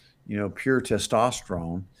 pure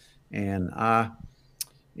testosterone. And I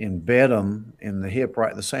embed them in the hip,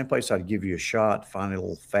 right the same place I'd give you a shot. Find a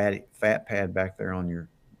little fat pad back there on your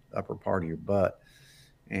upper part of your butt,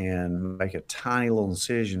 and make a tiny little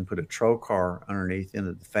incision. Put a trocar underneath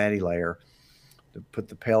into the fatty layer to put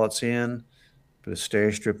the pellets in. Put a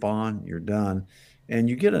Steri-Strip on. You're done. And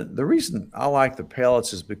you get the reason I like the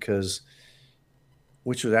pellets is because,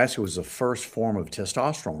 which was the first form of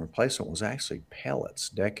testosterone replacement, was actually pellets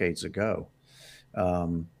decades ago.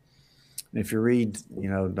 If you read,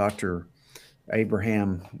 Dr.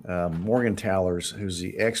 Abraham Morgentaler's, who's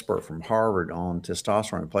the expert from Harvard on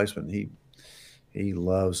testosterone replacement, he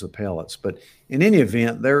loves the pellets. But in any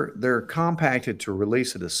event, they're compacted to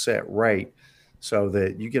release at a set rate so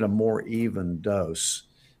that you get a more even dose.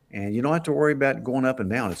 And you don't have to worry about going up and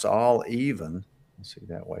down. It's all even. Let's see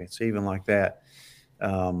that way. It's even like that.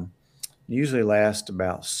 Usually lasts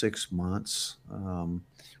about 6 months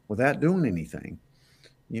without doing anything.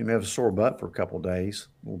 You may have a sore butt for a couple of days,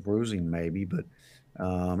 a little bruising maybe, but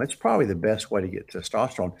it's probably the best way to get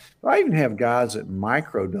testosterone. But I even have guys that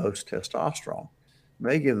microdose testosterone.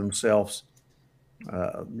 They give themselves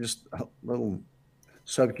just a little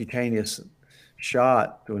subcutaneous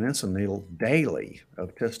shot through an insulin needle daily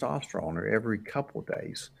of testosterone, or every couple of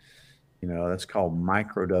days. That's called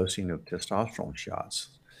microdosing of testosterone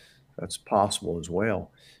shots. That's possible as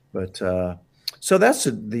well. But So that's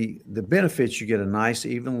the benefits. You get a nice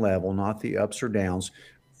even level, not the ups or downs.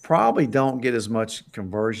 Probably don't get as much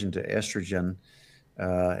conversion to estrogen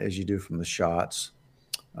as you do from the shots.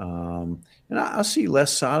 And I see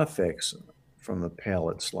less side effects from the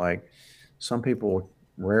pellets. Like some people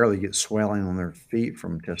rarely get swelling on their feet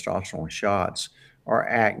from testosterone shots or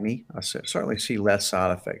acne. Certainly see less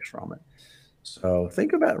side effects from it. So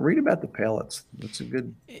read about the pellets. That's a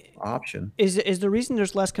good option. Is the reason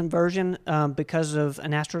there's less conversion because of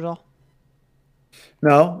anastrozole?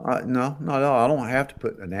 No, not at all. I don't have to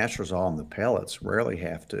put anastrozole in the pellets. Rarely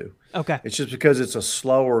have to. Okay. It's just because it's a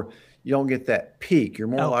slower. You don't get that peak. You're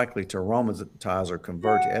more Oh, likely to aromatize or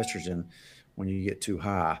convert to estrogen when you get too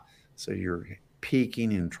high. So you're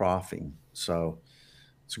peaking and troughing. So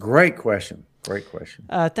it's a great question. Great question.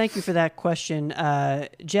 thank you for that question,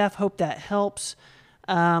 Jeff. Hope that helps.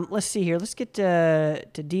 Let's see here. Let's get to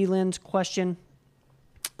D. Lynn's question.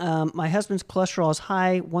 My husband's cholesterol is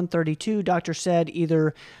high, 132. Doctor said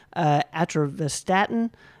either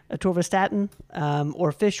atorvastatin,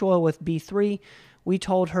 or fish oil with B3. We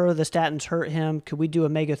told her the statins hurt him. Could we do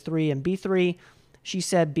omega-3 and B3? She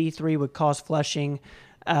said B3 would cause flushing.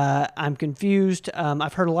 I'm confused.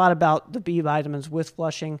 I've heard a lot about the B vitamins with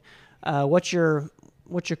flushing. What's your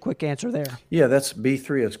quick answer there? Yeah, that's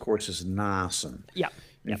B3, of course, is niacin. Yeah.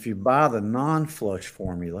 And if you buy the non-flush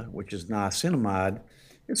formula, which is niacinamide,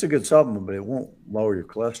 it's a good supplement, but it won't lower your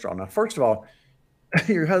cholesterol. Now, first of all,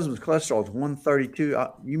 your husband's cholesterol is 132.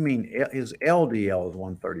 You mean his LDL is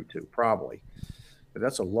 132, probably. But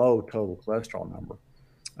that's a low total cholesterol number.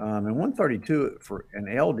 And 132 for an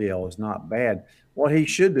LDL is not bad. What he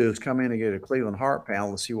should do is come in and get a Cleveland Heart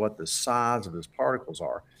panel to see what the size of his particles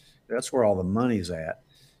are. That's where all the money's at,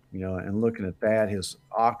 and looking at that, his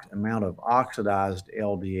amount of oxidized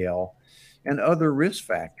LDL and other risk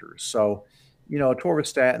factors. So,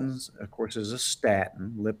 atorvastatin, of course, is a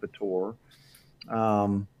statin, Lipitor.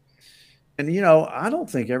 And I don't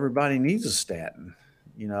think everybody needs a statin,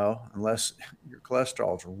 unless your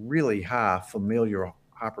cholesterol is really high, familial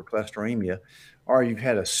hypercholesterolemia, or you've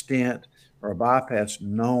had a stent or a bypass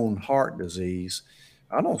known heart disease.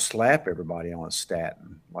 I don't slap everybody on a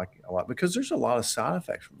statin like a lot because there's a lot of side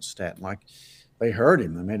effects from the statin. Like they hurt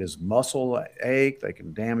him. They made his muscle ache. They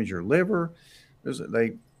can damage your liver.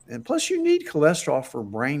 And plus you need cholesterol for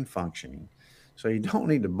brain functioning. So you don't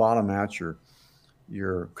need to bottom out your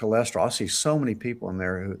cholesterol. I see so many people in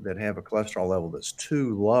there that have a cholesterol level that's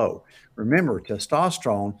too low. Remember,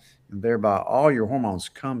 testosterone and thereby all your hormones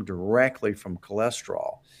come directly from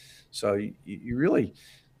cholesterol. So you really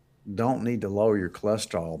don't need to lower your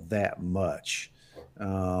cholesterol that much.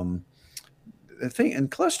 The thing, and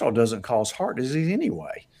cholesterol doesn't cause heart disease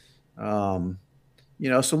anyway. So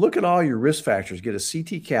look at all your risk factors. Get a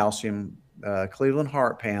CT calcium, Cleveland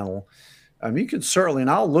Heart panel. You can certainly,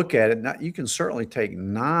 and I'll look at it. You can certainly take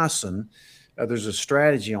niacin. There's a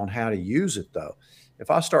strategy on how to use it, though. If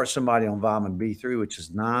I start somebody on vitamin B3, which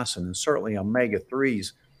is niacin, and certainly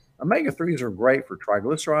omega-3s, omega-3s are great for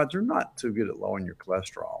triglycerides. They're not too good at lowering your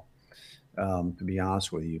cholesterol, to be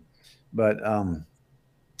honest with you. But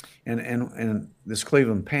and this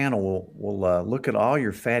Cleveland panel will look at all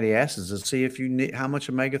your fatty acids and see if you need how much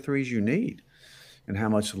omega-3s you need, and how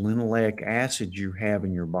much linoleic acid you have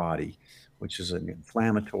in your body, which is an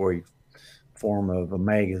inflammatory form of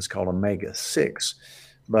omega. It's called omega-6.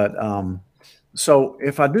 But so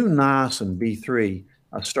if I do niacin B3,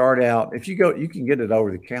 I start out, you can get it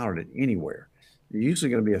over the counter at anywhere. You're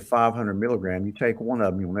usually going to be a 500 milligram. You take one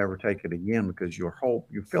of them, you'll never take it again because you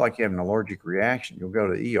feel like you have an allergic reaction. You'll go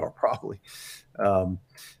to the ER probably. And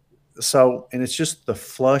it's just the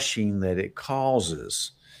flushing that it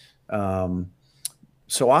causes.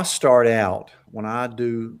 So I start out, when I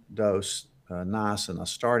do dose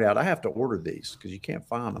niacin, I have to order these because you can't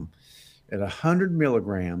find them. At 100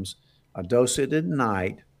 milligrams, I dose it at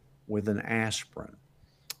night with an aspirin.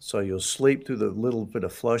 So you'll sleep through the little bit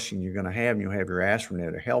of flushing you're going to have, and you'll have your aspirin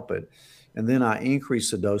there to help it. And then I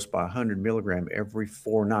increase the dose by 100 milligram every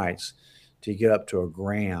 4 nights to get up to a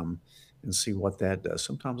gram and see what that does.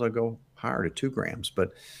 Sometimes I go higher to 2 grams.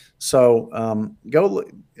 But so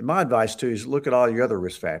my advice too is look at all your other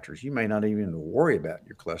risk factors. You may not even worry about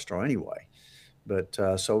your cholesterol anyway. But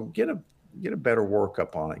so get a better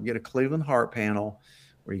workup on it. Get a Cleveland Heart panel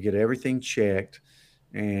where you get everything checked,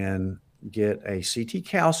 and get a CT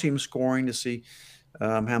calcium scoring to see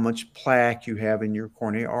how much plaque you have in your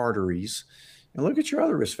coronary arteries, and look at your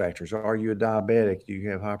other risk factors. Are you a diabetic? Do you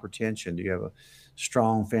have hypertension? Do you have a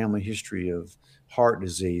strong family history of heart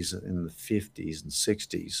disease in the 50s and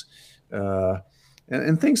 60s?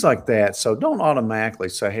 And things like that. So don't automatically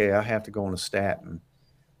say, hey, I have to go on a statin.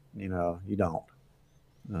 You don't.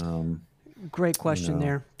 Um, Great you question know,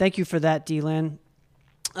 there. Thank you for that, D-Lynn.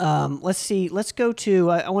 Let's see. Let's go to.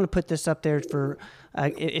 I want to put this up there for.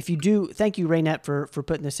 If you do, thank you, Raynette, for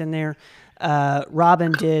putting this in there.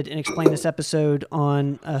 Robin did and explained this episode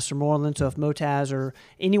on Sirmoreland. So if Motaz or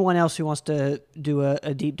anyone else who wants to do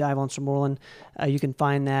a deep dive on Sirmoreland, you can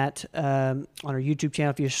find that on our YouTube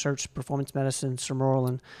channel. If you search Performance Medicine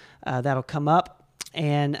Sirmoreland, that'll come up.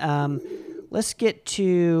 And let's get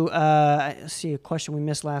to. Let's see. A question we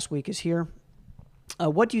missed last week is here.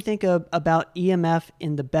 What do you think about EMF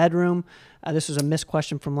in the bedroom? This was a missed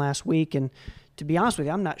question from last week, and to be honest with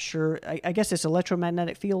you, I'm not sure. I guess it's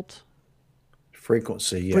electromagnetic field.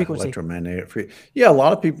 frequency, yeah, Frequency. electromagnetic. Yeah, a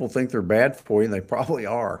lot of people think they're bad for you, and they probably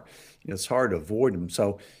are. It's hard to avoid them.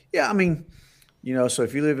 So, yeah, I mean, so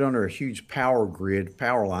if you live under a huge power grid,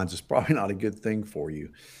 power lines, it's probably not a good thing for you.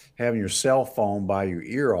 Having your cell phone by your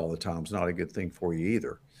ear all the time is not a good thing for you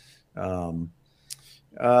either. Um,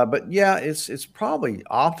 but yeah, it's probably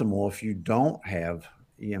optimal if you don't have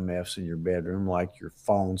EMFs in your bedroom, like your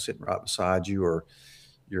phone sitting right beside you, or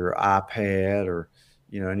your iPad, or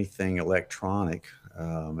anything electronic.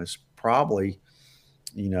 It's probably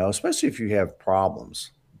especially if you have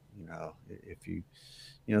problems.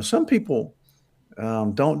 If some people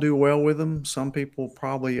don't do well with them. Some people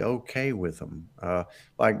probably okay with them.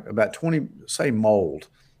 Like about 20, say mold.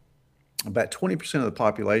 About 20% of the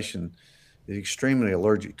population is extremely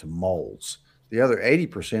allergic to molds. The other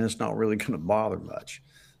 80% is not really going to bother much.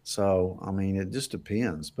 So, I mean, it just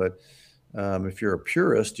depends. But if you're a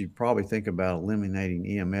purist, you probably think about eliminating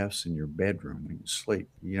EMFs in your bedroom when you sleep.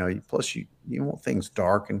 Plus you want things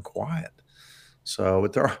dark and quiet. So,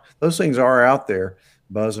 but those things are out there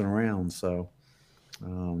buzzing around. So,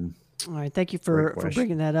 All right, thank you great for question.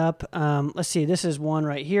 bringing that up. Let's see. This is one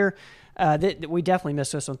right here. That we definitely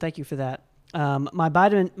missed this one. Thank you for that. My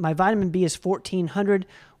vitamin B is 1400.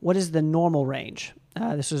 What is the normal range?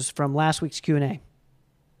 This is from last week's Q&A.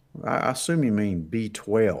 I assume you mean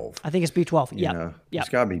B12. I think it's B12. You Yep. know, it's Yep.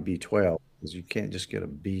 got to be B12 because you can't just get a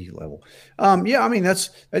B level. Yeah, I mean that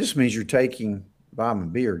just means you're taking vitamin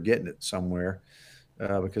B or getting it somewhere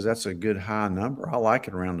because that's a good high number. I like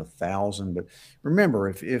it around 1,000. But remember,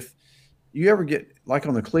 if you ever get like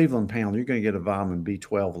on the Cleveland pound, you're going to get a vitamin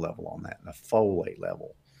B12 level on that and a folate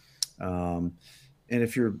level. Um, and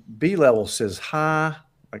if your B level says high,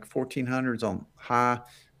 like 1400s on high,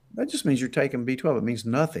 that just means you're taking B12. It means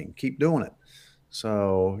nothing. Keep doing it.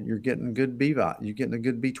 So you're getting good you're getting a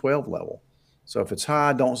good B12 level. So if it's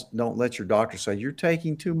high, don't let your doctor say you're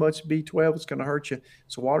taking too much B12. It's going to hurt you.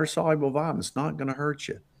 It's a water soluble vitamin. It's not going to hurt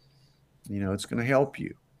you. It's going to help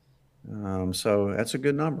you. So that's a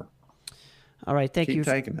good number. All right. Thank Keep you.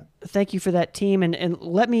 taking it. Thank you for that, team. And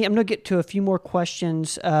let me. I'm going to get to a few more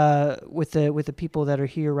questions with the people that are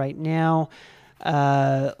here right now.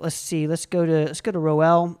 Let's see. Let's go to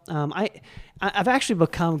Roel. I've actually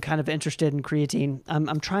become kind of interested in creatine.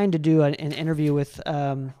 I'm trying to do an interview with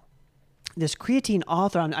this creatine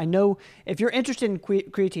author. I know if you're interested in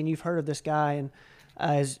creatine, you've heard of this guy, and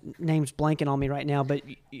his name's blanking on me right now, but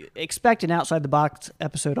expect an outside the box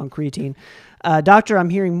episode on creatine. Doctor, I'm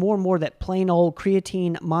hearing more and more that plain old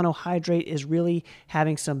creatine monohydrate is really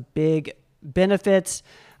having some big benefits.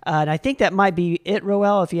 And I think that might be it,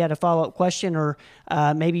 Roel, if you had a follow-up question, or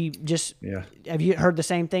maybe just, Yeah. have you heard the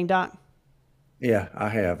same thing, Doc? Yeah, I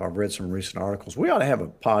have. I've read some recent articles. We ought to have a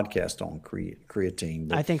podcast on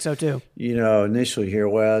creatine. I But, think so too. initially you hear,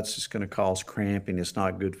 well, it's just going to cause cramping. It's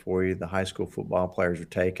not good for you. The high school football players are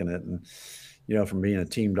taking it. And, from being a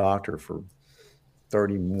team doctor for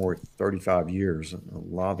 35 years, a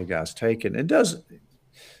lot of the guys take it. It does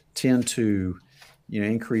tend to,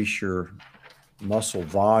 increase your muscle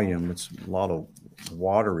volume. It's a lot of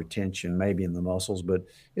water retention maybe in the muscles, but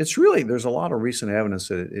there's a lot of recent evidence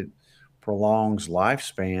that it prolongs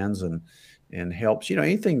lifespans and helps,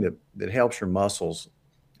 anything that helps your muscles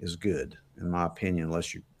is good, in my opinion,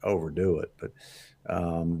 unless you overdo it, but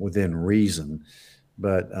within reason.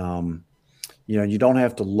 But, you don't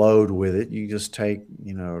have to load with it. You just take,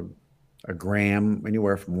 a gram,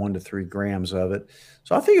 anywhere from 1 to 3 grams of it.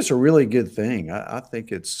 So I think it's a really good thing. I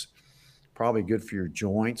think it's probably good for your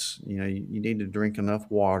joints. You need to drink enough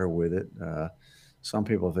water with it. Some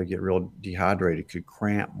people, if they get real dehydrated, could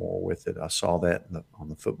cramp more with it. I saw that on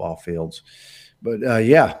the football fields. But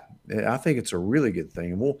yeah, I think it's a really good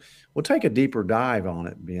thing. And we'll take a deeper dive on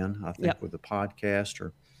it, Ben. I think Yep. with a podcast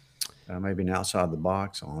or maybe an outside the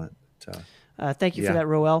box on it. But, Thank you for yeah, that,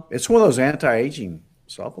 Roel. it's one of those anti-aging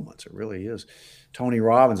supplements. It really is. Tony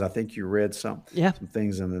Robbins, I think you read some Yeah.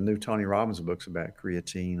 things in the new Tony Robbins books about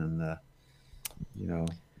creatine, and you know,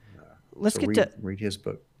 Let's so get to read his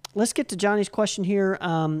book. Let's get to Johnny's question here.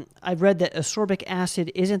 I've read that ascorbic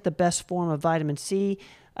acid isn't the best form of vitamin C.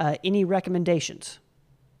 Any recommendations?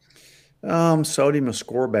 Sodium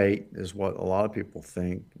ascorbate is what a lot of people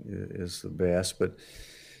think is the best, but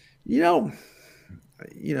you know,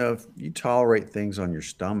 if you tolerate things on your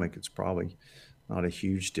stomach, it's probably not a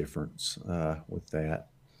huge difference with that.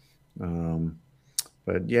 Um,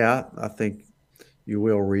 but yeah, I think you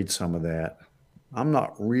will read some of that. I'm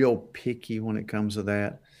not real picky when it comes to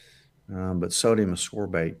that, but sodium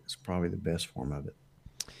ascorbate is probably the best form of it.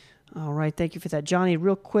 All right, thank you for that, Johnny.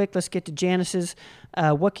 Real quick, let's get to Janice's.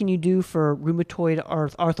 What can you do for rheumatoid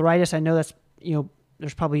arthritis? I know that's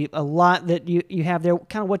there's probably a lot that you have there.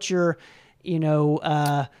 Kind of what's your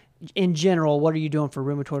in general, what are you doing for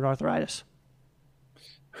rheumatoid arthritis?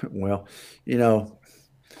 Well, it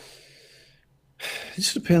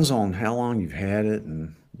just depends on how long you've had it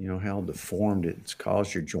and how deformed it's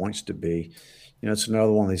caused your joints to be. It's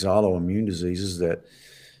another one of these autoimmune diseases that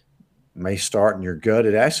may start in your gut.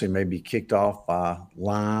 It actually may be kicked off by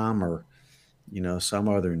Lyme or some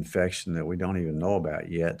other infection that we don't even know about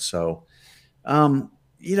yet. So some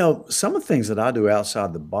of the things that I do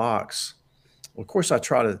outside the box, well, of course I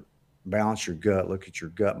try to balance your gut, look at your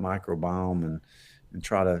gut microbiome, and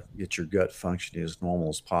try to get your gut functioning as normal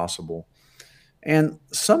as possible. And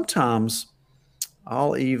sometimes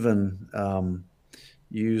I'll even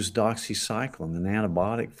use doxycycline, an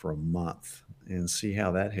antibiotic, for a month and see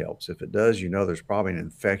how that helps. If it does, there's probably an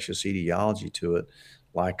infectious etiology to it,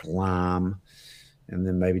 like Lyme, and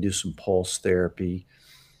then maybe do some pulse therapy.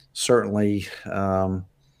 Certainly,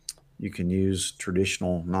 you can use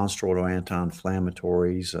traditional nonsteroidal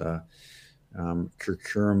anti-inflammatories.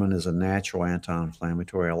 Curcumin is a natural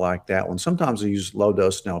anti-inflammatory. I like that one. Sometimes I use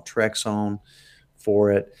low-dose naltrexone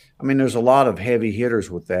for it. I mean, there's a lot of heavy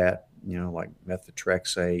hitters with that, like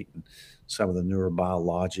methotrexate and some of the newer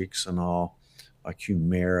biologics and all, like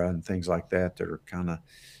Humira and things like that are kind of,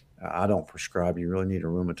 I don't prescribe. You really need a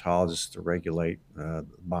rheumatologist to regulate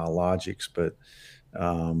biologics. But,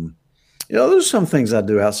 there's some things I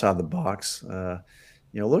do outside the box.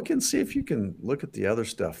 Look and see if you can look at the other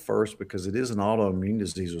stuff first, because it is an autoimmune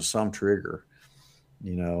disease with some trigger,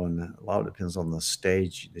 and a lot of it depends on the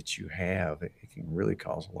stage that you have. It can really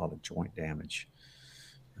cause a lot of joint damage.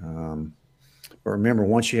 But remember,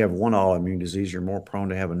 once you have one autoimmune disease, you're more prone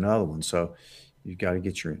to have another one. So you've got to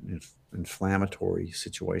get your inflammatory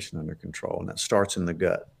situation under control, and that starts in the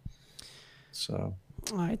gut. So.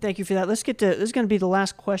 All right, thank you for that. This is going to be the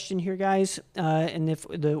last question here, guys. And if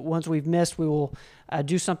the ones we've missed, we will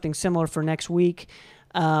do something similar for next week.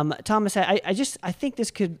 Thomas, I think this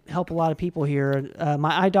could help a lot of people here.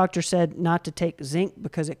 My eye doctor said not to take zinc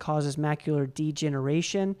because it causes macular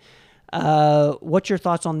degeneration. What's your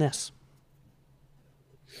thoughts on this?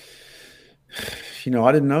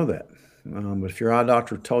 I didn't know that. But if your eye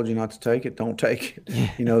doctor told you not to take it, don't take it.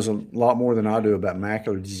 He knows a lot more than I do about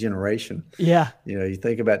macular degeneration. Yeah. You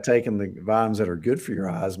think about taking the vitamins that are good for your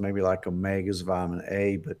eyes, maybe like omegas, vitamin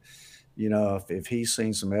A, but if he's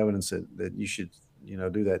seen some evidence that you should,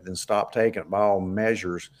 do that, then stop taking it by all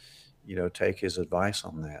measures. Take his advice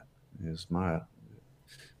on that, is my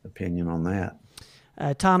opinion on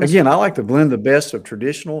that. Thomas, again, I like to blend the best of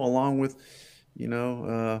traditional along with,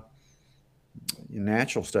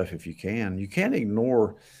 natural stuff if you can. You can't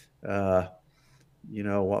ignore,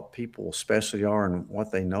 what people especially are and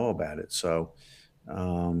what they know about it. So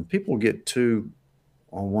people get too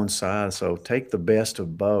on one side. So take the best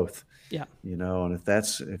of both. Yeah. And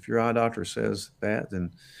if your eye doctor says that,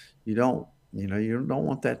 then you don't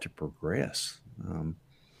want that to progress.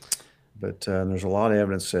 But there's a lot of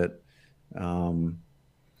evidence that, a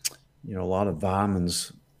lot of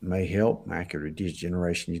vitamins may help macular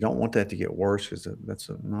degeneration. You don't want that to get worse, because that's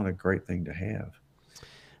not a great thing to have.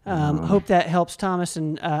 Hope that helps, Thomas.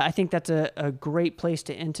 And I think that's a great place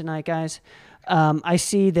to end tonight, guys. I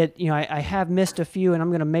see that, I have missed a few, and I'm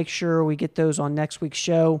going to make sure we get those on next week's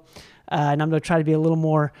show. And I'm going to try to be a little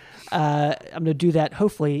more, I'm going to do that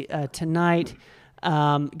hopefully tonight.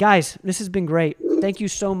 Guys, this has been great. Thank you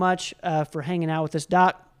so much for hanging out with us,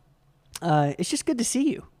 Doc. It's just good to see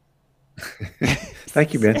you.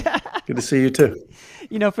 Thank you, Ben. Good to see you too.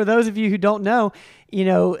 For those of you who don't know,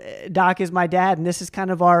 Doc is my dad, and this is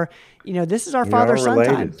kind of our, this is our father-son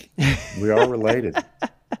time. We are related.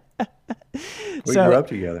 We grew up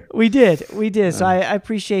together. We did. So I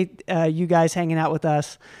appreciate you guys hanging out with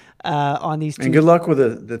us on these two. And good luck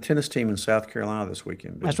with the tennis team in South Carolina this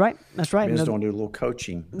weekend, Ben. That's right. Ben's going to do a little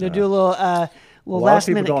coaching. They'll do a little a lot of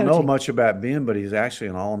people don't coaching. know much about Ben, but he's actually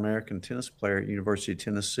an All-American tennis player at University of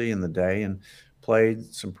Tennessee in the day, and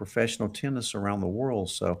played some professional tennis around the world.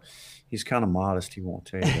 So he's kind of modest. He won't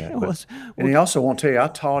tell you that. But, and he also won't tell you I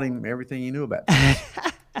taught him everything he knew about tennis.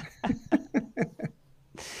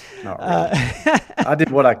 Not really. I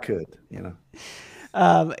did what I could,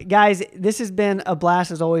 Guys, this has been a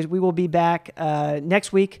blast as always. We will be back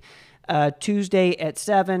next week, Tuesday at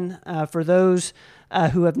 7. For those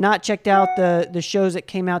who have not checked out the shows that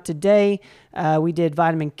came out today, we did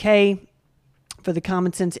Vitamin K for the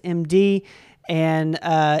Common Sense MD and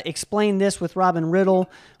Explain This with Robin Riddle.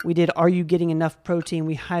 We did Are You Getting Enough Protein?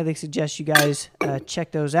 We highly suggest you guys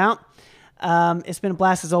check those out. It's been a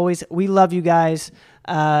blast as always. We love you guys.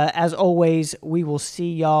 As always, we will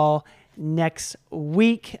see y'all next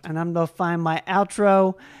week. And I'm going to find my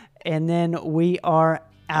outro, and then we are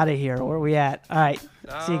out of here. Where are we at? All right.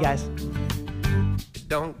 See you guys.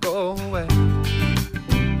 Don't go away.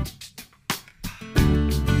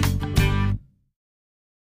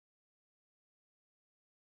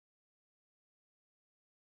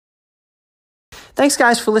 Thanks,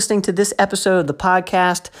 guys, for listening to this episode of the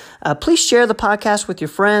podcast. Please share the podcast with your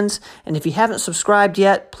friends. And if you haven't subscribed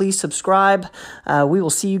yet, please subscribe. We will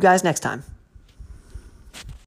see you guys next time.